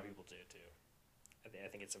 I think a lot of people do too. I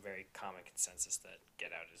think it's a very common consensus that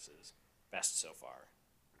Get Out is his best so far.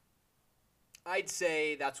 I'd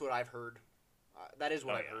say that's what I've heard. That is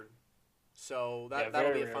what I've heard. So that'll be a fun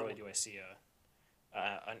one. Very rarely do I see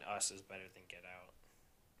an Us is better than Get Out.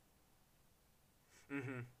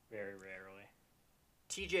 Mm-hmm. Very rarely.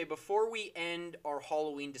 TJ, before we end our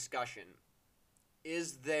Halloween discussion,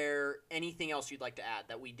 is there anything else you'd like to add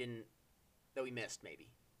that we missed maybe?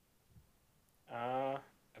 I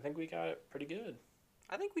think we got it pretty good.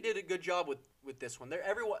 I think we did a good job with this one.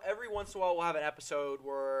 Every once in a while we'll have an episode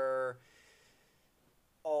where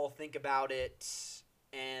I'll think about it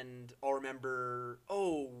and I'll remember,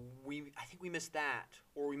 I think we missed that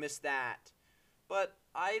or we missed that. But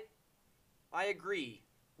I agree.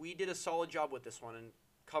 We did a solid job with this one and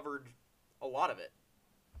covered a lot of it.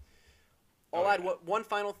 I'll add one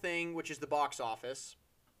final thing, which is the box office.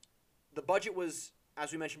 The budget was,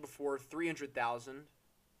 as we mentioned before, $300,000,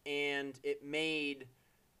 and it made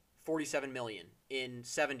 $47 million in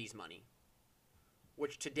 70s money,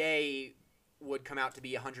 which today would come out to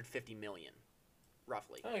be $150 million,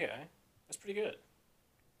 roughly. Okay, that's pretty good.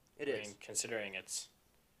 It is, considering it's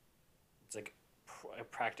like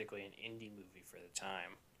practically an indie movie for the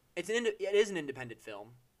time. It is an independent film.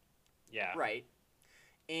 Yeah. Right.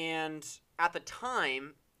 And at the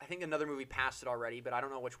time, I think another movie passed it already, but I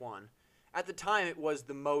don't know which one. At the time, it was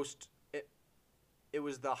it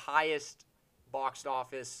was the highest box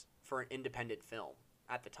office for an independent film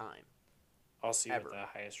at the time. I'll see what the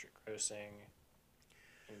highest grossing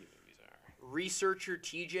indie movies are. Researcher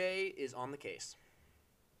TJ is on the case.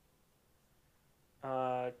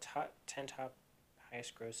 Top 10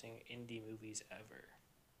 highest grossing indie movies ever.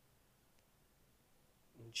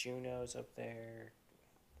 Juno's up there.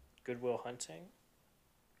 Good Will Hunting.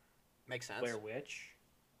 Makes sense. Blair Witch.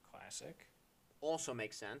 Classic. Also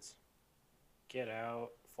makes sense. Get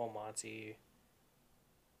Out. Full Monty.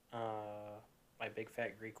 My Big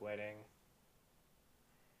Fat Greek Wedding.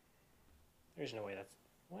 There's no way that's...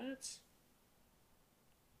 What?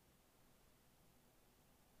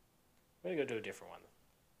 We're going to go to a different one.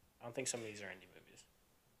 I don't think some of these are indie movies.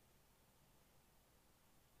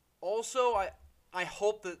 Also, I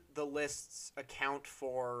hope that the lists account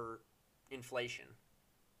for inflation.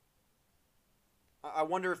 I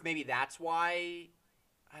wonder if maybe that's why.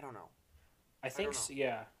 I don't know. I think so,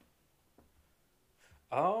 yeah.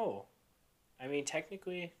 Oh. I mean,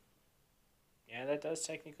 technically. Yeah, that does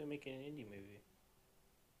technically make it an indie movie.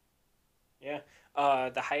 Yeah.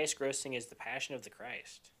 The highest grossing is The Passion of the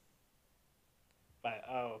Christ.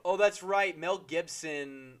 Oh, that's right. Mel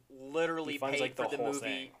Gibson literally funds, paid for the whole movie.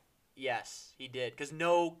 Thing. Yes, he did, because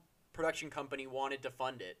no production company wanted to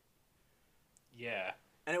fund it. Yeah.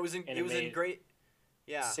 And it was in great.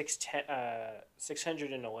 Yeah.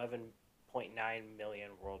 611.9 million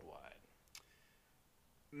worldwide.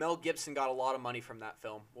 Mel Gibson got a lot of money from that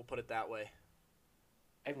film. We'll put it that way.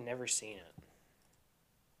 I've never seen it.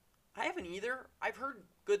 I haven't either. I've heard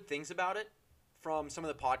good things about it from some of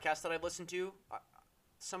the podcasts that I've listened to.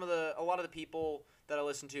 A lot of the people that I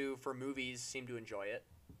listen to for movies seem to enjoy it.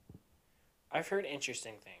 I've heard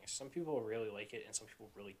interesting things. Some people really like it, and some people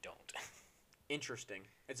really don't. Interesting.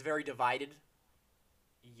 It's very divided.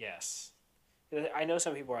 Yes. I know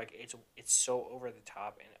some people are like, it's so over the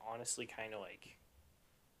top and honestly kind of like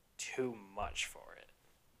too much for it.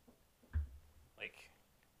 Like,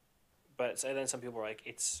 but so then some people are like,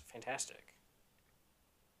 it's fantastic.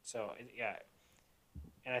 So yeah,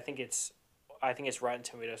 and I think it's Rotten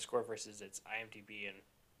Tomato score versus its IMDb and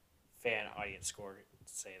fan audience score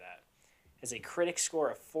say that. It has a critic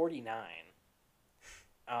score of 49.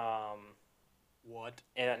 What?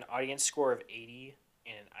 And an audience score of 80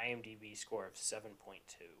 and an IMDb score of 7.2.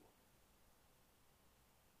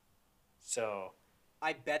 So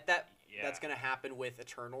I bet that's going to happen with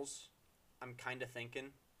Eternals. I'm kind of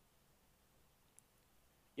thinking.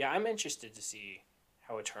 Yeah, I'm interested to see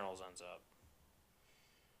how Eternals ends up.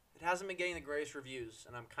 It hasn't been getting the greatest reviews,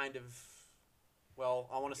 and I'm kind of,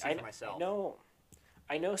 I want to see for myself.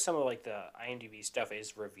 I know some of like the IMDb stuff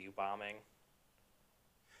is review bombing.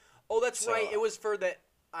 Oh, that's right. It was for the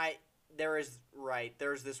there's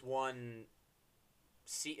this one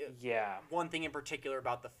one thing in particular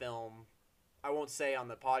about the film. I won't say on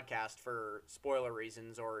the podcast for spoiler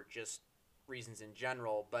reasons or just reasons in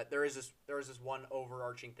general, but there is this one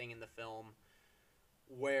overarching thing in the film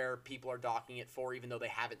where people are docking it for, even though they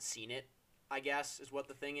haven't seen it, I guess, is what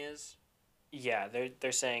the thing is. Yeah,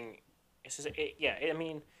 they're saying it's just, I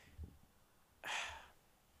mean,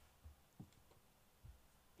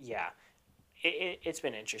 yeah, it's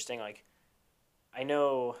been interesting. Like, I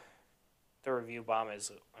know the review bomb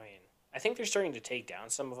is. I mean, I think they're starting to take down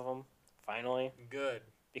some of them finally. Good,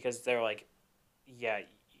 because they're like, yeah.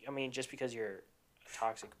 I mean, just because you're a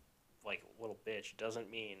toxic, like, little bitch doesn't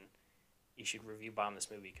mean you should review bomb this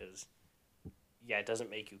movie. Because, yeah, it doesn't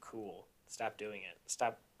make you cool. Stop doing it.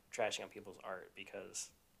 Stop trashing on people's art because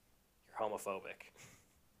you're homophobic.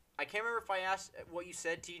 I can't remember if I asked what you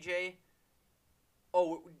said, TJ.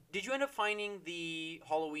 Oh, did you end up finding the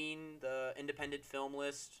Halloween, the independent film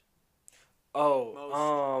list?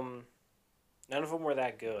 Oh, none of them were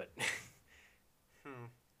that good.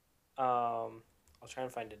 I'll try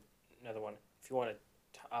and find another one. If you want to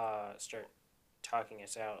start talking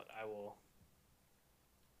us out, I will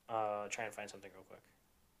try and find something real quick.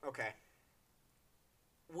 Okay.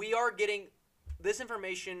 We are getting this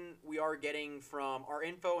information. We are getting from our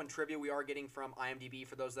info and trivia. We are getting from IMDb.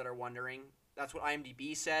 For those that are wondering, that's what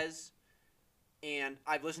IMDb says. And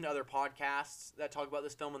I've listened to other podcasts that talk about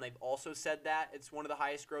this film, and they've also said that it's one of the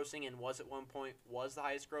highest grossing, and was at one point the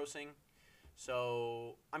highest grossing.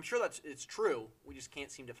 So I'm sure it's true. We just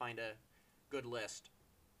can't seem to find a good list.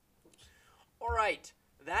 All right,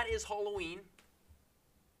 that is Halloween.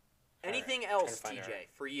 Anything else, TJ,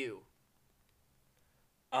 for you?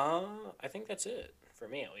 I think that's it for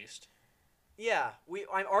me, at least. Yeah,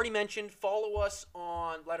 I already mentioned. Follow us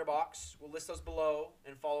on Letterboxd. We'll list those below,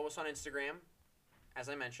 and follow us on Instagram, as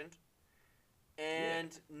I mentioned.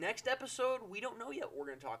 And next episode, we don't know yet what we're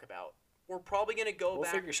going to talk about. We're probably going to go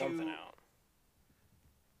back to... We'll figure something out.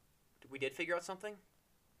 We did figure out something?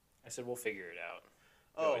 I said we'll figure it out.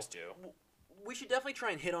 We always do. We should definitely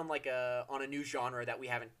try and hit on on a new genre that we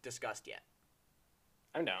haven't discussed yet.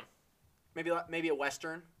 I'm down. Maybe a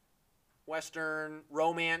Western. Western,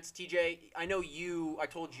 romance. TJ, I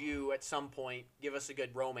told you at some point, give us a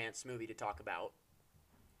good romance movie to talk about.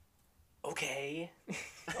 Okay.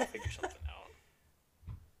 I'll figure something out.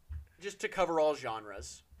 Just to cover all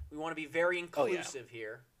genres. We want to be very inclusive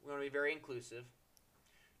here. We want to be very inclusive.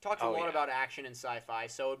 Talked a lot about action and sci-fi,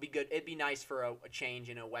 so it'd be good. It'd be nice for a change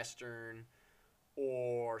in a Western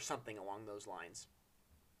or something along those lines.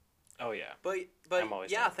 Oh yeah. But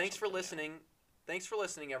yeah, thanks for listening. Thanks for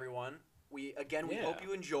listening, everyone. We hope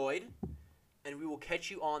you enjoyed, and we will catch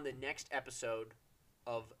you on the next episode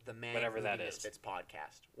of the Man Movie Misfits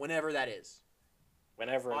podcast. Whenever that is.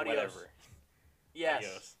 Whenever and whatever.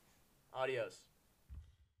 Yes. Adios.